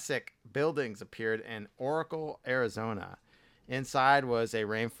geodesic buildings appeared in Oracle, Arizona. Inside was a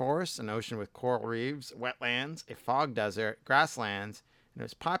rainforest, an ocean with coral reefs, wetlands, a fog desert, grasslands, and it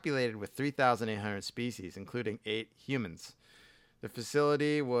was populated with 3,800 species, including 8 humans. The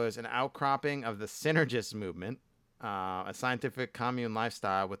facility was an outcropping of the synergist movement, a scientific commune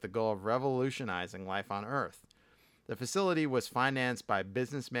lifestyle with the goal of revolutionizing life on Earth. The facility was financed by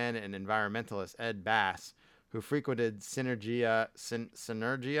businessman and environmentalist Ed Bass, who frequented Synergia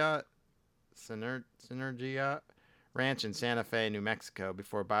Ranch in Santa Fe, New Mexico,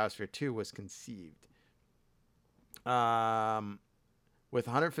 before Biosphere 2 was conceived. With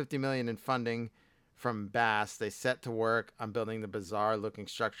 $150 million in funding from Bass, they set to work on building the bizarre-looking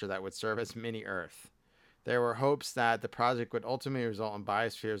structure that would serve as mini-Earth. There were hopes that the project would ultimately result in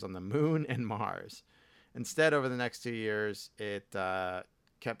biospheres on the Moon and Mars. Instead, over the next 2 years, it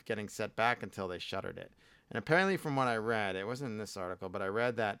kept getting set back until they shuttered it. And apparently, from what I read, it wasn't in this article, but I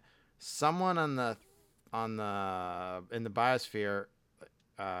read that someone in the biosphere,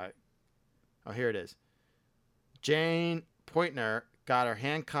 here it is. Jane Pointner got her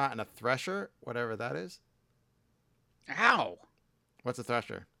hand caught in a thresher, whatever that is. Ow! What's a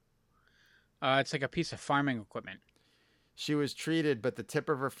thresher? It's like a piece of farming equipment. She was treated, but the tip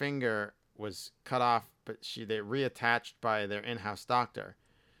of her finger was cut off, but they reattached by their in-house doctor.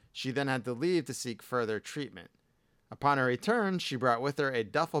 She then had to leave to seek further treatment. Upon her return, she brought with her a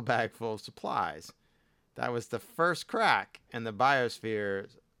duffel bag full of supplies. That was the first crack in the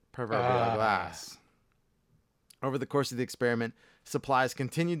biosphere's proverbial glass. Over the course of the experiment, supplies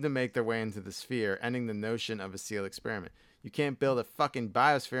continued to make their way into the sphere, ending the notion of a sealed experiment. You can't build a fucking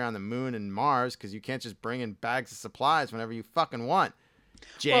biosphere on the Moon and Mars because you can't just bring in bags of supplies whenever you fucking want.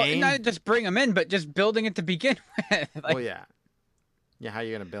 Jane? Well, not just bring them in, but just building it to begin with. Well, yeah. Yeah, how are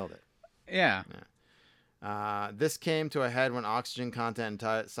you going to build it? Yeah. This came to a head when oxygen content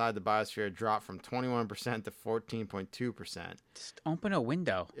inside the biosphere dropped from 21% to 14.2%. Just open a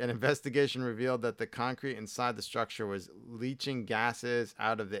window. An investigation revealed that the concrete inside the structure was leaching gases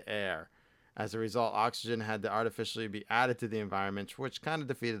out of the air. As a result, oxygen had to artificially be added to the environment, which kind of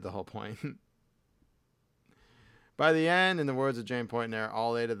defeated the whole point. By the end, in the words of Jane Pointner,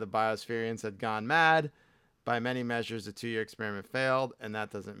 all 8 of the biospherians had gone mad. By many measures, the 2-year experiment failed, and that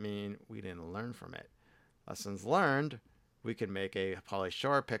doesn't mean we didn't learn from it. Lessons learned, we could make a Pauly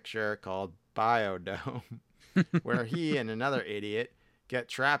Shore picture called Biodome, where he and another idiot get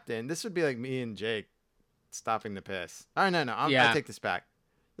trapped in. This would be like me and Jake stopping the piss. Oh, no. I take this back.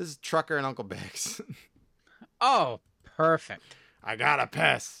 This is Trucker and Uncle Bix. Oh, perfect. I gotta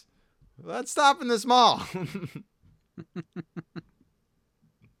piss. Let's stop in this mall.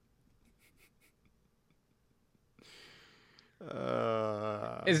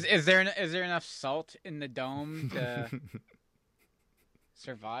 Is there enough salt in the dome to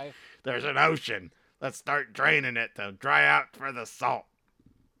survive? There's an ocean. Let's start draining it to dry out for the salt.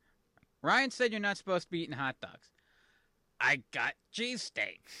 Ryan said you're not supposed to be eating hot dogs. I got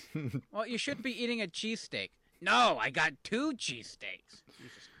cheesesteaks. Well, you should be eating a cheesesteak. No, I got 2 cheesesteaks.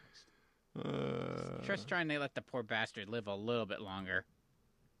 Jesus Christ. Just trying to let the poor bastard live a little bit longer.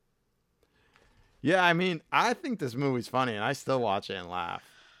 Yeah, I mean, I think this movie's funny, and I still watch it and laugh.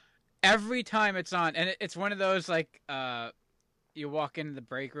 Every time it's on, and it's one of those, like, you walk into the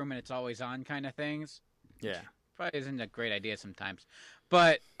break room and it's always on kind of things. Yeah. Probably isn't a great idea sometimes.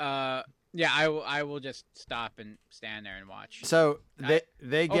 But, yeah, I will just stop and stand there and watch. So, they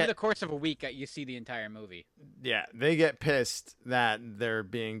get... Over the course of a week, you see the entire movie. Yeah, they get pissed that they're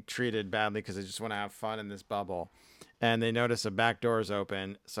being treated badly because they just want to have fun in this bubble. And they notice a back door is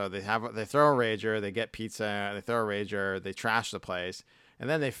open, so they throw a rager, they get pizza, they throw a rager, they trash the place, and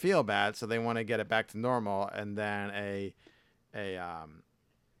then they feel bad, so they want to get it back to normal. And then a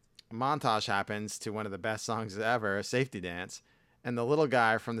montage happens to one of the best songs ever, a safety dance, and the little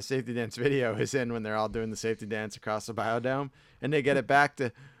guy from the safety dance video is in when they're all doing the safety dance across the biodome, and they get it back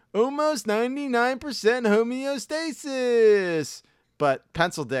to almost 99% homeostasis. But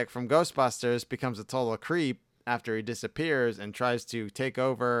Pencil Dick from Ghostbusters becomes a total creep after he disappears and tries to take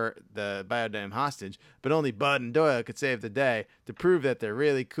over the biodome hostage, but only Bud and Doyle could save the day to prove that they're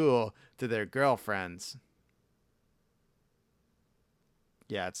really cool to their girlfriends.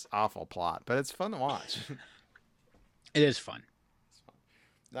 Yeah, it's awful plot, but it's fun to watch. It is fun.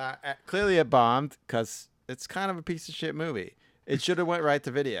 Clearly it bombed because it's kind of a piece of shit movie. It should have went right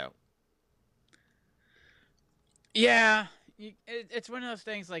to video. Yeah, it's one of those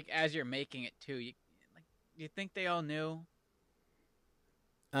things, like, as you're making it too, you think they all knew?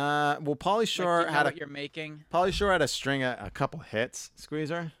 Well, Pauly Shore had what you're making. Pauly Shore had a couple hits.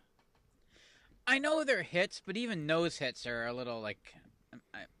 Squeezer. I know they're hits, but even those hits are a little like,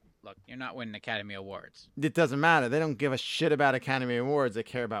 look, you're not winning Academy Awards. It doesn't matter. They don't give a shit about Academy Awards. They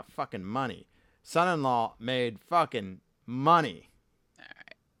care about fucking money. Son-in-Law made fucking money. All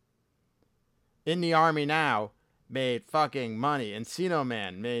right. In the Army Now made fucking money. Encino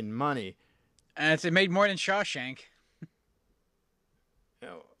Man made money. And it made more than Shawshank.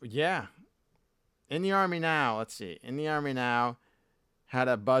 Yeah. In the Army Now, let's see. In the Army Now had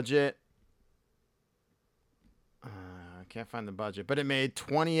a budget. I can't find the budget, but it made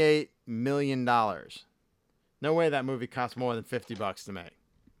 $28 million. No way that movie cost more than $50 to make.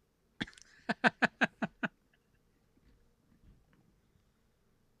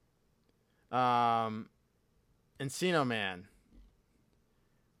 Encino Man.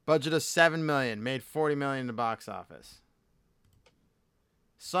 Budget of $7 million, made $40 million in the box office.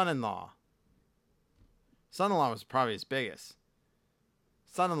 Son-in-Law. Son-in-Law was probably his biggest.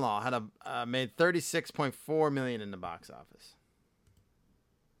 Son-in-Law had made $36.4 million in the box office.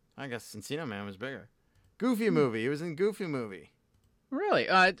 I guess Encino Man was bigger. Goofy Movie. He was in Goofy Movie. Really?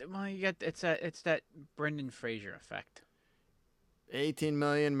 Well, you get it's that Brendan Fraser effect. 18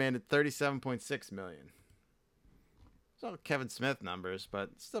 million, made it 37.6 million. It's all Kevin Smith numbers, but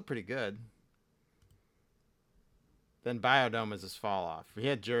still pretty good. Then Biodome was his fall off. He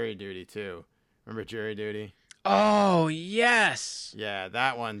had Jury Duty too. Remember Jury Duty? Oh yes. Yeah,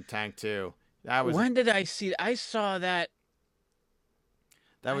 that one tanked too. That was. When did I see? I saw that.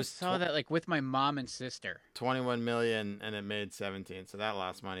 I saw that like with my mom and sister. 21 million, and it made 17, so that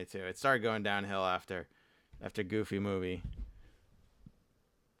lost money too. It started going downhill after Goofy Movie.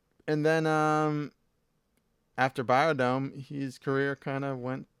 And then after Biodome, his career kind of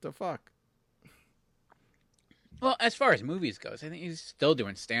went to fuck. Well, as far as movies goes, I think he's still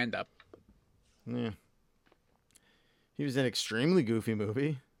doing stand-up. Yeah. He was in Extremely Goofy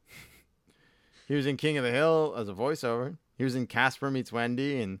Movie. He was in King of the Hill as a voiceover. He was in Casper Meets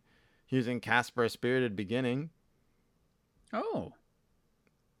Wendy, and he was in Casper: A Spirited Beginning. Oh.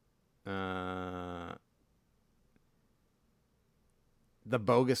 The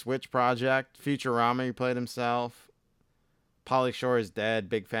Bogus Witch Project, Futurama, he played himself. Pauly Shore is Dead,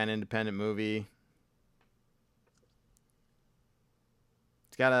 big fan independent movie.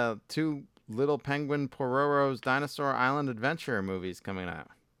 It's got two Little Penguin Pororo's Dinosaur Island Adventure movies coming out.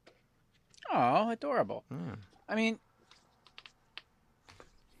 Oh, adorable. Yeah. I mean,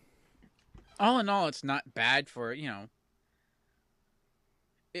 all in all, it's not bad for,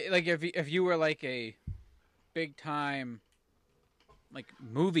 like if you were like a big time like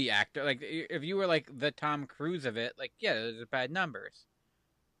movie actor, like if you were like the Tom Cruise of it, like yeah, those are bad numbers.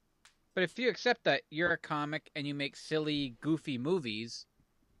 But if you accept that you're a comic and you make silly, goofy movies,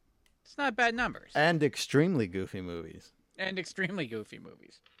 it's not bad numbers. And extremely goofy movies.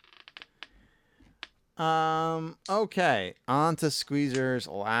 Okay, on to Squeezer's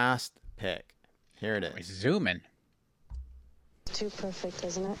last pick. Here it is. We're zooming. Too perfect,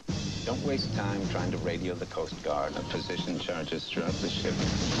 isn't it? Don't waste time trying to radio the Coast Guard of position charges throughout the ship.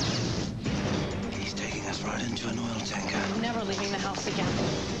 He's taking us right into an oil tanker. I'm never leaving the house again.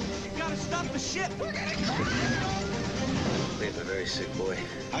 You gotta stop the ship! We're gonna go! We have a very sick boy.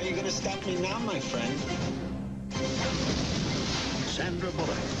 How are you gonna stop me now, my friend? Sandra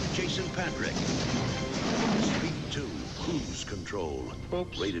Bullock, Jason Patrick. Speed 2, Cruise Control.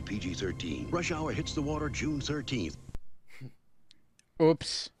 Oops. Rated PG-13. Rush Hour hits the water June 13th.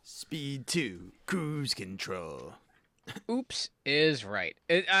 Oops. Speed 2, Cruise Control. Oops is right.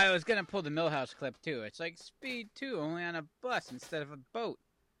 I was going to pull the Millhouse clip, too. It's like Speed 2, only on a bus instead of a boat.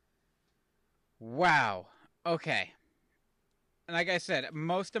 Wow. Okay. And like I said,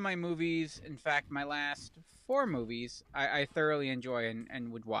 most of my movies, in fact, my last 4 movies, I thoroughly enjoy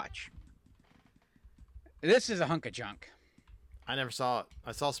and would watch. This is a hunk of junk. I never saw it.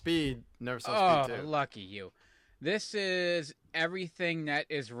 I saw Speed, never saw Speed 2. Oh, lucky you. This is everything that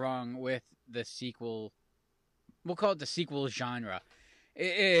is wrong with the sequel. We'll call it the sequel genre.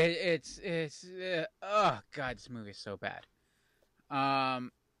 Oh God, this movie is so bad.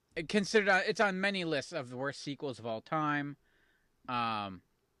 Considered, it's on many lists of the worst sequels of all time.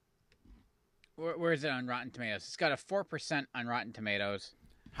 Where is it on Rotten Tomatoes? It's got a 4% on Rotten Tomatoes.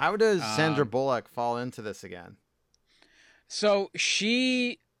 How does Sandra Bullock fall into this again? So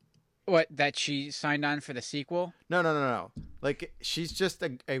she signed on for the sequel? No. Like, she's just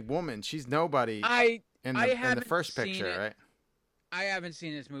a woman. She's nobody in the first picture, right? I haven't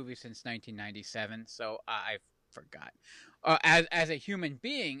seen this movie since 1997, so I forgot. As a human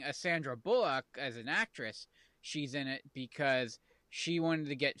being, as Sandra Bullock, as an actress, she's in it because she wanted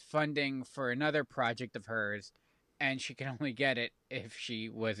to get funding for another project of hers, and she can only get it if she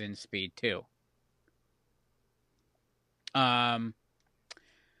was in Speed 2.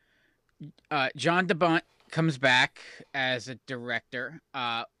 John DeBont comes back as a director.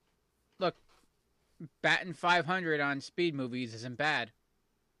 Look, batting 500 on speed movies isn't bad.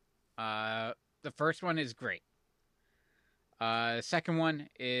 The first one is great. The second one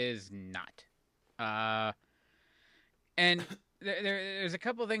is not. And there's a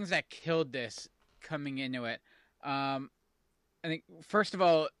couple things that killed this coming into it. I think, first of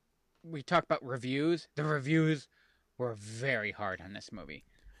all, we talked about reviews. The reviews were very hard on this movie.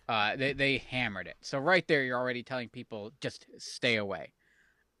 They hammered it. So right there, you're already telling people just stay away.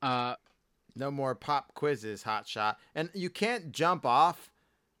 No more pop quizzes, hotshot. And you can't jump off.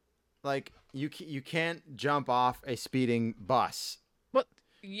 Like, you can't jump off a speeding bus. But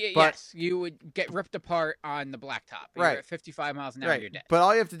yes, you would get ripped apart on the blacktop. You're Right. at 55 miles an hour, you're dead. But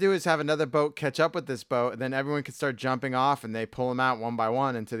all you have to do is have another boat catch up with this boat, and then everyone can start jumping off, and they pull them out one by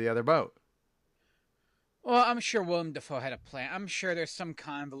one into the other boat. Well, I'm sure Willem Dafoe had a plan. I'm sure there's some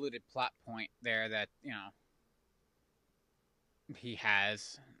convoluted plot point there that, he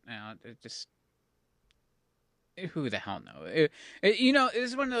has. Just who the hell knows? This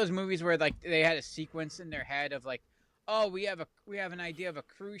is one of those movies where like they had a sequence in their head of like, oh, we have an idea of a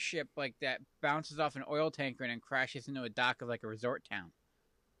cruise ship like that bounces off an oil tanker and then crashes into a dock of like a resort town.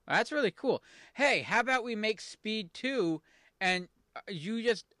 That's really cool. Hey, how about we make Speed 2 and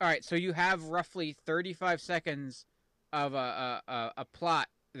all right, so you have roughly 35 seconds of a plot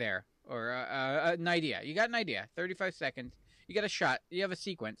there, or an idea. You got an idea, 35 seconds. You got a shot. You have a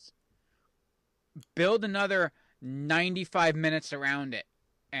sequence. Build another 95 minutes around it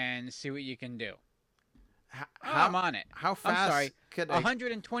and see what you can do. I'm on it. How fast? I'm sorry, could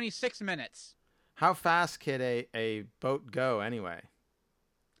 126 minutes. How fast could a boat go anyway?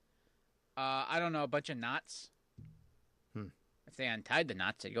 I don't know, a bunch of knots. If they untied the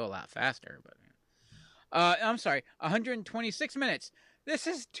knots, they'd go a lot faster. But I'm sorry, 126 minutes. This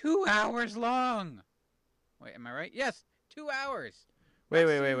is 2 hours long. Wait, am I right? Yes, 2 hours.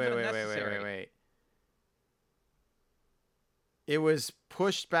 Wait. It was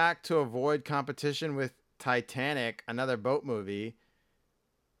pushed back to avoid competition with Titanic, another boat movie,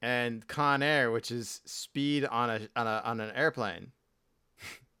 and Con Air, which is speed on an airplane.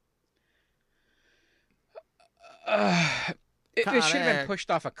 It should have been pushed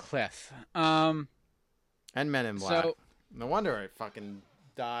off a cliff. And Men in Black. So, no wonder I fucking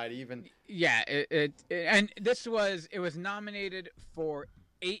died even. Yeah, and it was nominated for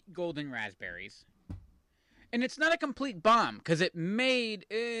 8 Golden Raspberries. And it's not a complete bomb because it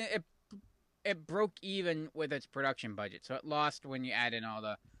broke even with its production budget. So it lost when you add in all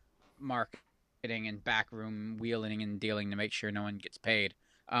the marketing and backroom wheeling and dealing to make sure no one gets paid.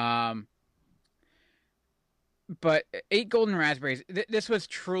 But 8 Golden Raspberries, this was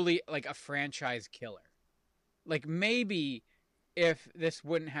truly like a franchise killer. Like maybe if this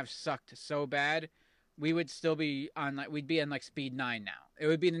wouldn't have sucked so bad, we would still be we'd be on like Speed 9 now. It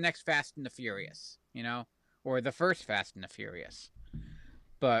would be the next Fast and the Furious, or the first Fast and the Furious.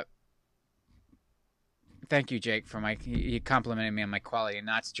 But thank you, Jake, for you complimented me on my quality of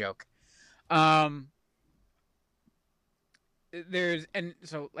knots joke. So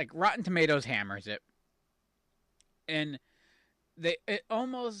Rotten Tomatoes hammers it. And it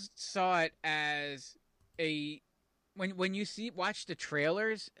almost saw it as when you watch the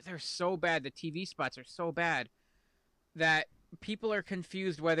trailers, they're so bad. The TV spots are so bad that people are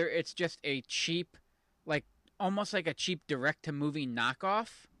confused whether it's just a cheap, like almost like a cheap direct-to-movie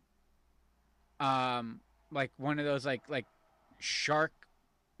knockoff, like one of those like shark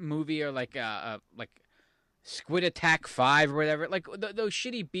movie or like Squid Attack 5 or whatever, like those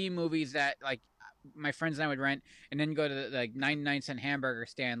shitty B movies that like my friends and I would rent and then go to the 99-cent hamburger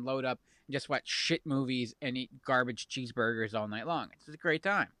stand, load up, and just watch shit movies and eat garbage cheeseburgers all night long. It's a great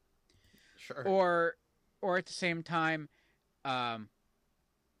time. Sure. Or at the same time,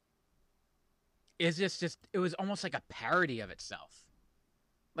 is this just? It was almost like a parody of itself.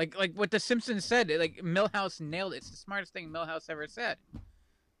 Like what The Simpsons said. Like Milhouse nailed it. It's the smartest thing Milhouse ever said.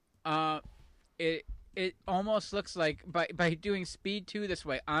 It almost looks like by doing Speed 2 this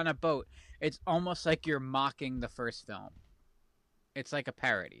way on a boat, it's almost like you're mocking the first film. It's like a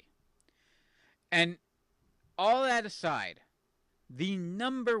parody. And all that aside, the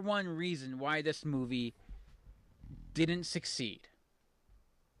number one reason why this movie didn't succeed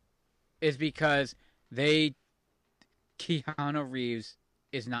is because Keanu Reeves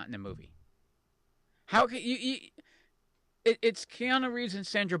is not in the movie. How can it's Keanu Reeves and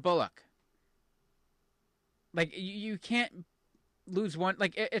Sandra Bullock. Like you can't lose one.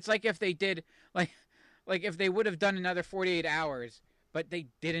 Like it's like if they did like if they would have done another 48 Hours, but they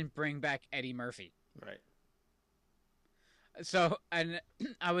didn't bring back Eddie Murphy. Right. So, and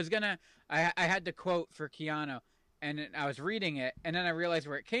I was gonna, I had the quote for Keanu, and I was reading it, and then I realized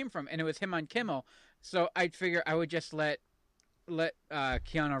where it came from, and it was him on Kimmel. So I'd figure I would just let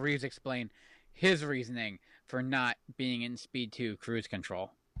Keanu Reeves explain his reasoning for not being in Speed 2 Cruise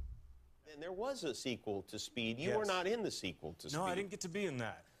Control. And there was a sequel to Speed. You were not in the sequel to Speed. No, I didn't get to be in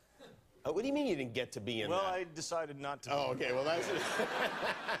that. What do you mean you didn't get to be in that? Well, I decided not to. Oh, okay. Well, that's it.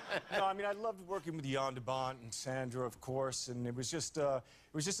 No, I mean, I loved working with Jan de Bont and Sandra, of course, and it was just a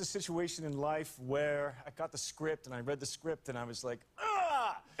situation in life where I got the script and I read the script and I was like,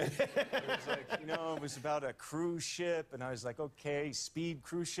 ah! It was like, it was about a cruise ship, and I was like, okay, speed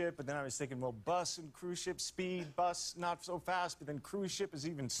cruise ship, and then I was thinking, well, bus and cruise ship, speed, bus, not so fast, but then cruise ship is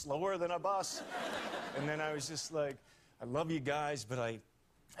even slower than a bus. And then I was just like, I love you guys, but I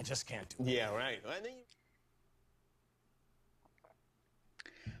just can't do it. Yeah, right.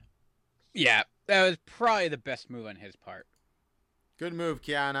 Yeah, that was probably the best move on his part. Good move,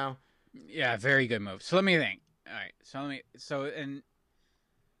 Keanu. Yeah, very good move. So let me think. All right, and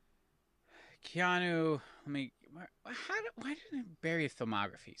Keanu, why didn't I bury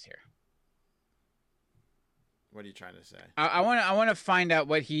filmographies here? What are you trying to say? I want to find out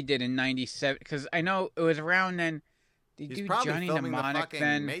what he did in '97, because I know it was around then. Did He's do probably Johnny filming Mnemonic the fucking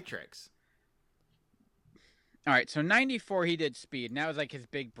then? Matrix. All right, so '94 he did Speed, and that was like his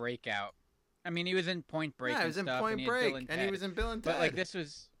big breakout. I mean, he was in Point Break. Yeah, he was in Point Break, and he was in Bill and Ted. But like this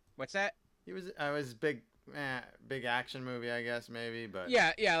was, what's that? He was. Big action movie, I guess, maybe. But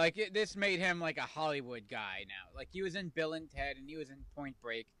yeah, like this made him like a Hollywood guy now. Like he was in Bill and Ted, and he was in Point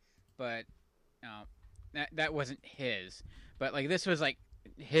Break, but that wasn't his. But like this was like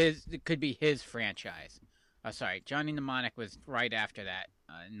his. It could be his franchise. Oh, sorry, Johnny Mnemonic was right after that.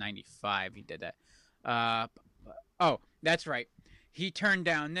 In '95, he did that. Oh, that's right. He turned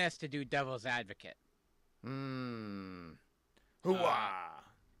down this to do Devil's Advocate. Hooah!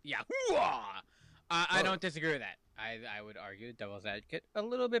 Yeah, hooah! I don't disagree with that. I would argue Devil's Advocate a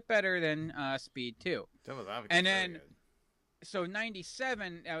little bit better than Speed 2. Devil's Advocate. And then, so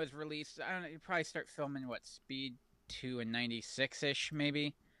 '97 that was released. I don't know. You probably start filming Speed 2 in '96-ish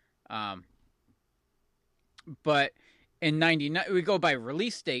maybe. But in '99, we go by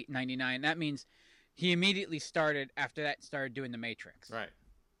release date '99. That means he immediately started doing The Matrix. Right.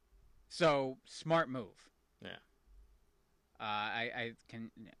 So smart move. Yeah. I mean,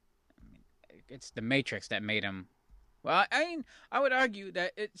 it's The Matrix that made him. Well, I mean, I would argue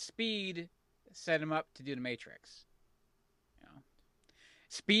that Speed set him up to do The Matrix.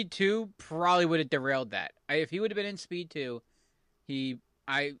 Speed 2 probably would have derailed that. If he would have been in Speed 2,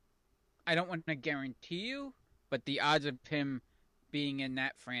 I don't want to guarantee you, but the odds of him being in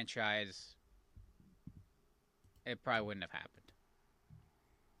that franchise, it probably wouldn't have happened.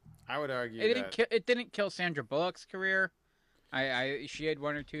 I would argue it didn't kill Sandra Bullock's career. She had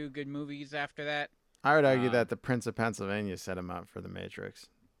one or two good movies after that. I would argue that The Prince of Pennsylvania set him up for The Matrix.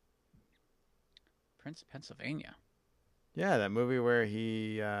 Prince of Pennsylvania? Yeah, that movie where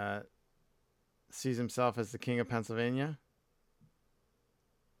he sees himself as the king of Pennsylvania.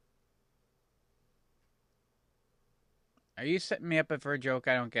 Are you setting me up for a joke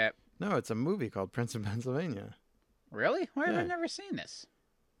I don't get? No, it's a movie called Prince of Pennsylvania. Really? Why have I never seen this?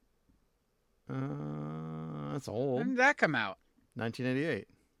 It's old. When did that come out? 1988.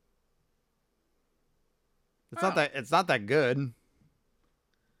 It's not that good.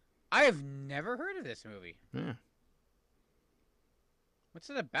 I have never heard of this movie. Yeah. What's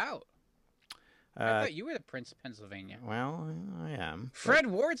it about? I thought you were the Prince of Pennsylvania. Well, I am. Fred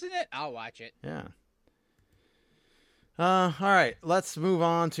Ward's in it? I'll watch it. Yeah. All right. Let's move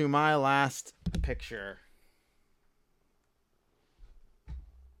on to my last picture.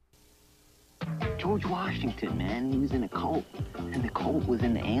 George Washington, man, he was in a cult. And the cult was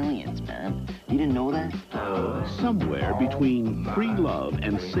in the aliens, man. You didn't know that? Somewhere between free love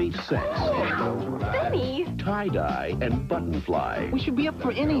and safe sex. Benny! Tie-dye and buttonfly. We should be up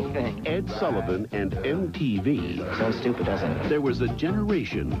for anything. Ed Sullivan and MTV. Sounds stupid, doesn't it? There was a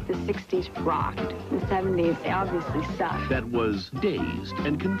generation. The 60s rocked. The 70s, they obviously sucked. That was dazed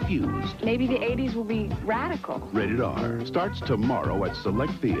and confused. Maybe the 80s will be radical. Rated R. Starts tomorrow at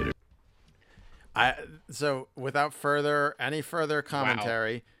select theaters. So without any further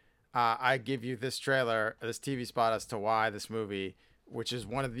commentary, I give you this trailer, this TV spot as to why this movie, which is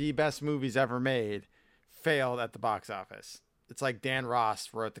one of the best movies ever made, failed at the box office. It's like Dan Ross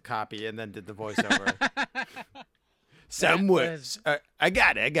wrote the copy and then did the voiceover. Somewhere, I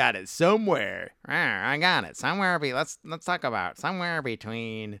got it. Somewhere, I got it. Somewhere let's talk about somewhere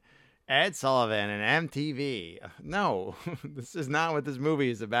between Ed Sullivan and MTV. No, this is not what this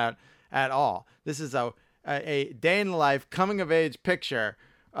movie is about at all. This is a day in the life coming of age picture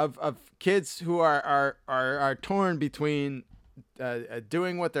of kids who are torn between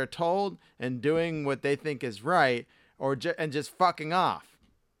doing what they're told and doing what they think is right, and just fucking off.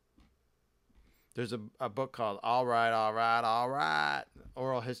 There's a book called All Right, All Right, All Right,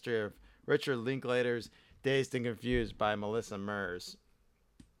 Oral History of Richard Linklater's Dazed and Confused by Melissa Mers,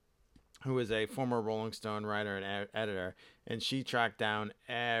 who is a former Rolling Stone writer and editor, and she tracked down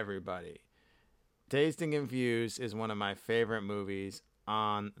everybody. Dazed and Confused is one of my favorite movies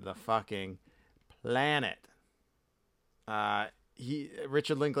on the fucking planet.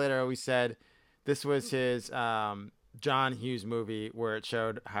 Richard Linklater always said this was his John Hughes movie where it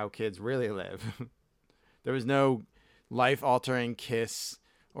showed how kids really live. There was no life-altering kiss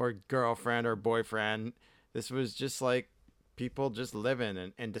or girlfriend or boyfriend. This was just like people just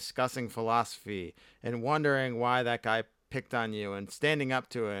living and discussing philosophy and wondering why that guy picked on you and standing up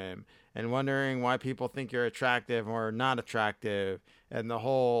to him and wondering why people think you're attractive or not attractive, and the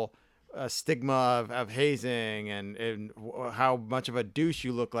whole stigma of hazing and how much of a douche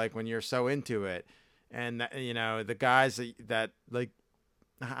you look like when you're so into it. And the guys that like,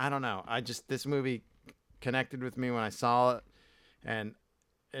 I don't know. This movie connected with me when I saw it, and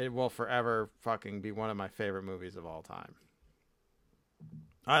it will forever fucking be one of my favorite movies of all time.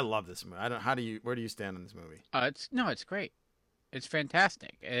 I love this movie. Where do you stand on this movie? It's great. It's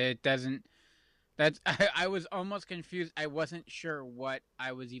fantastic. It doesn't. I was almost confused. I wasn't sure what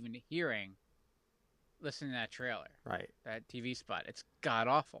I was even hearing. Listening to that trailer, right? That TV spot. It's god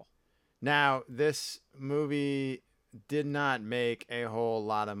awful. Now, this movie did not make a whole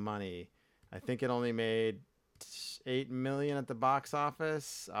lot of money. I think it only made $8 million at the box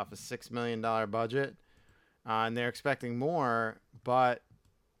office off a $6 million budget, and they're expecting more, but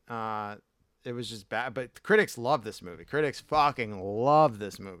it was just bad. But critics love this movie. Critics fucking love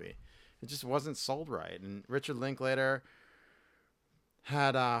this movie. It just wasn't sold right. And Richard Linklater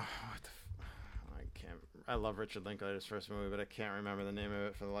had I love Richard Linklater's first movie, but I can't remember the name of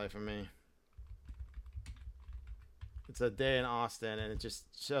it for the life of me. It's A Day in Austin, and it just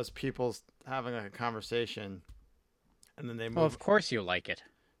shows people having a conversation, and then they move. Well, of course you like it.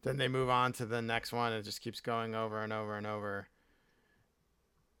 Then they move on to the next one, and it just keeps going over and over and over.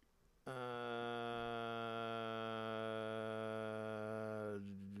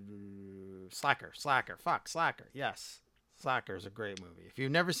 Slacker. Yes, Slacker is a great movie. If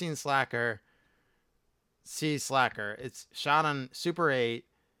you've never seen Slacker, see Slacker. It's shot on Super 8,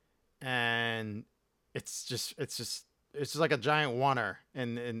 and it's just like a giant oneer,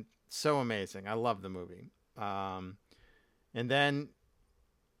 and so amazing. I love the movie. And then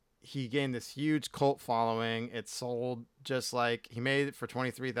he gained this huge cult following. It sold just like he made it for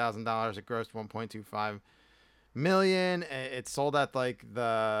 $23,000. It grossed $1.25 million. It sold at like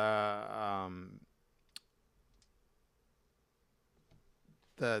the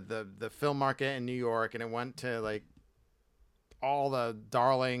film market in New York, and it went to like all the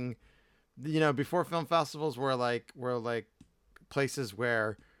darling, before film festivals were like places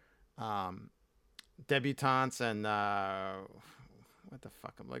where debutantes and what the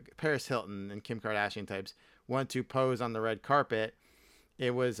fuck, I'm like Paris Hilton and Kim Kardashian types went to pose on the red carpet.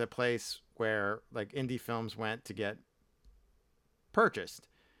 It was a place where like indie films went to get purchased,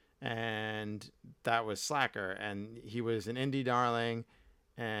 and that was Slacker. And he was an indie darling,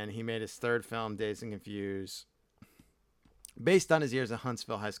 and he made his third film, Dazed and Confused, based on his years at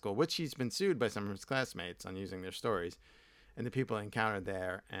Huntsville High School, which he's been sued by some of his classmates on using their stories and the people encountered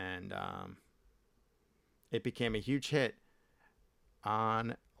there. And it became a huge hit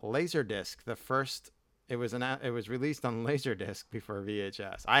on Laserdisc. It was released on Laserdisc before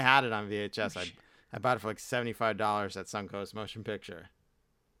VHS. I had it on VHS. I bought it for like $75 at Suncoast Motion Picture.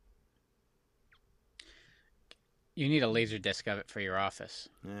 You need a Laserdisc of it for your office.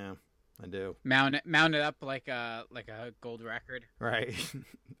 Yeah, I do. Mount it up like a gold record. Right.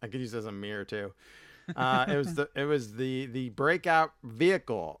 I could use it as a mirror too. It was the breakout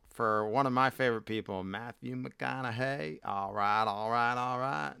vehicle for one of my favorite people, Matthew McConaughey. All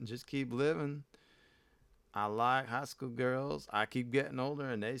right. Just keep living. I like high school girls. I keep getting older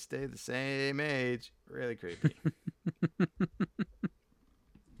and they stay the same age. Really creepy.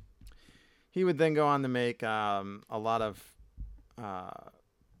 He would then go on to make a lot of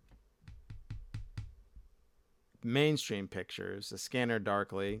mainstream pictures. A Scanner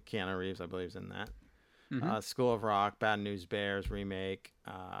Darkly, Keanu Reeves, I believe, is in that. Mm-hmm. School of Rock, Bad News Bears remake,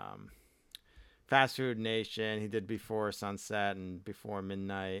 Fast Food Nation. He did Before Sunset and Before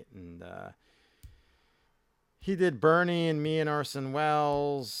Midnight, and he did Bernie and Me and Orson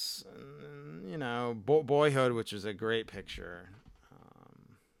Welles. And, Boyhood, which is a great picture.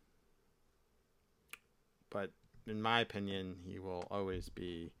 but in my opinion, he will always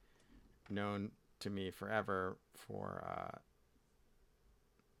be known to me forever for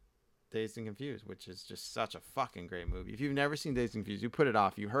Dazed and Confused, which is just such a fucking great movie. If you've never seen Dazed and Confused, you put it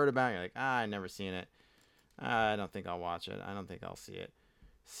off. You heard about it, you're like, I never seen it. I don't think I'll watch it. I don't think I'll see it.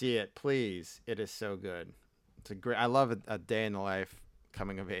 See it, please. It is so good. It's a great. I love a day in the life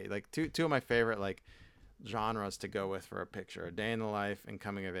coming of age. Like two of my favorite like genres to go with for a picture: a day in the life and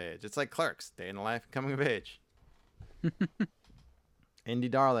coming of age. It's like Clerks, day in the life, and coming of age.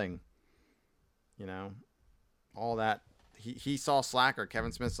 Indie Darling. You know, all that. He saw Slacker.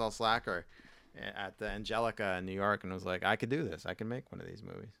 Kevin Smith saw Slacker at the Angelica in New York and was like, I could do this. I can make one of these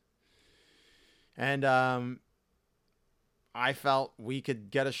movies. And I felt we could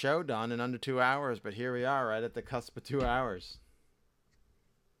get a show done in under 2 hours, but here we are right at the cusp of 2 hours.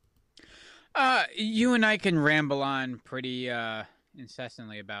 You and I can ramble on pretty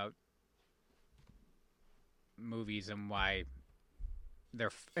incessantly about movies and why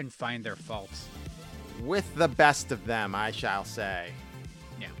and find their faults. With the best of them, I shall say.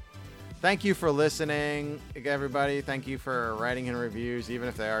 Yeah. Thank you for listening, everybody. Thank you for writing in reviews, even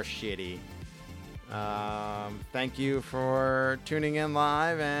if they are shitty. Thank you for tuning in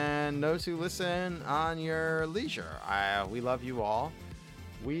live and those who listen on your leisure. We love you all.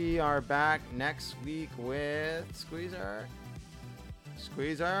 We are back next week with Squeezer.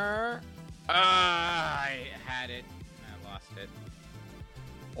 I had it. I lost it.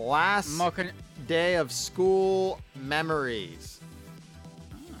 Last day of school memories.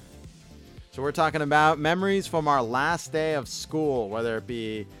 So we're talking about memories from our last day of school, whether it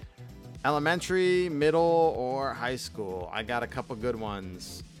be elementary, middle, or high school. I got a couple good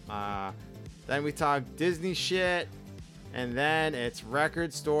ones. Then we talk Disney shit, and then it's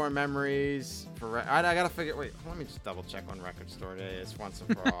record store memories. I gotta figure. Wait, let me just double check when record store day is once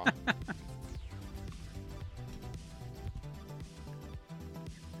and for all.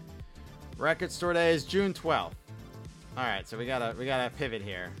 Record store day is June 12th. All right, so we gotta pivot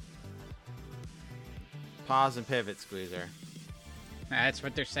here. Pause and pivot, Squeezer. That's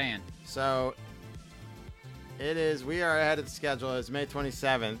what they're saying. So it is. We are ahead of the schedule. It's May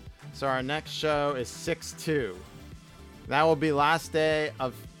 27th. So our next show is 6/2. That will be last day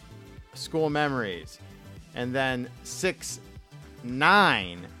of school memories, and then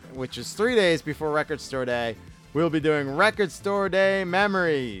 6/9, which is 3 days before Record Store Day. We'll be doing Record Store Day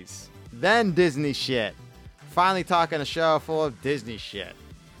memories. Then Disney shit. Finally talking a show full of Disney shit.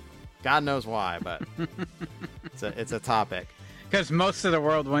 God knows why, but it's a topic. Because most of the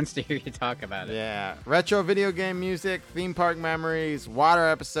world wants to hear you talk about it. Yeah. Retro video game music, theme park memories, water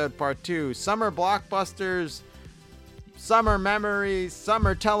episode part 2, summer blockbusters, summer memories,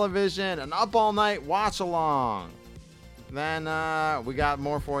 summer television, an up all night watch along. Then we got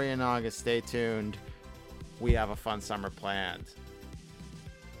more for you in August. Stay tuned. We have a fun summer planned.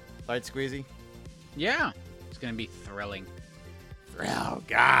 Right, Squeezy? Yeah. It's going to be thrilling. Oh,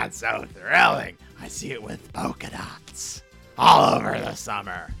 God, so thrilling. I see it with polka dots all over the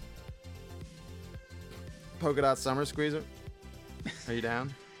summer. Polka dot summer, Squeezer? Are you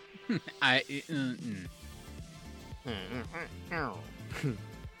down? It's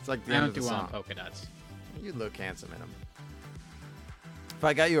like the I end don't of the do well song. on polka dots. You look handsome in them. If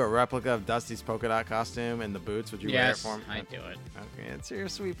I got you a replica of Dusty's polka dot costume and the boots, would you wear it for me? I'd do it. Okay, you're a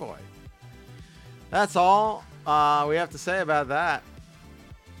sweet boy. That's all we have to say about that.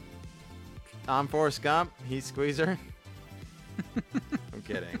 I'm Forrest Gump. He's Squeezer. I'm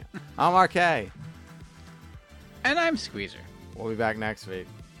kidding. I'm RK. And I'm Squeezer. We'll be back next week.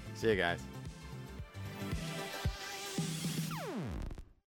 See you guys.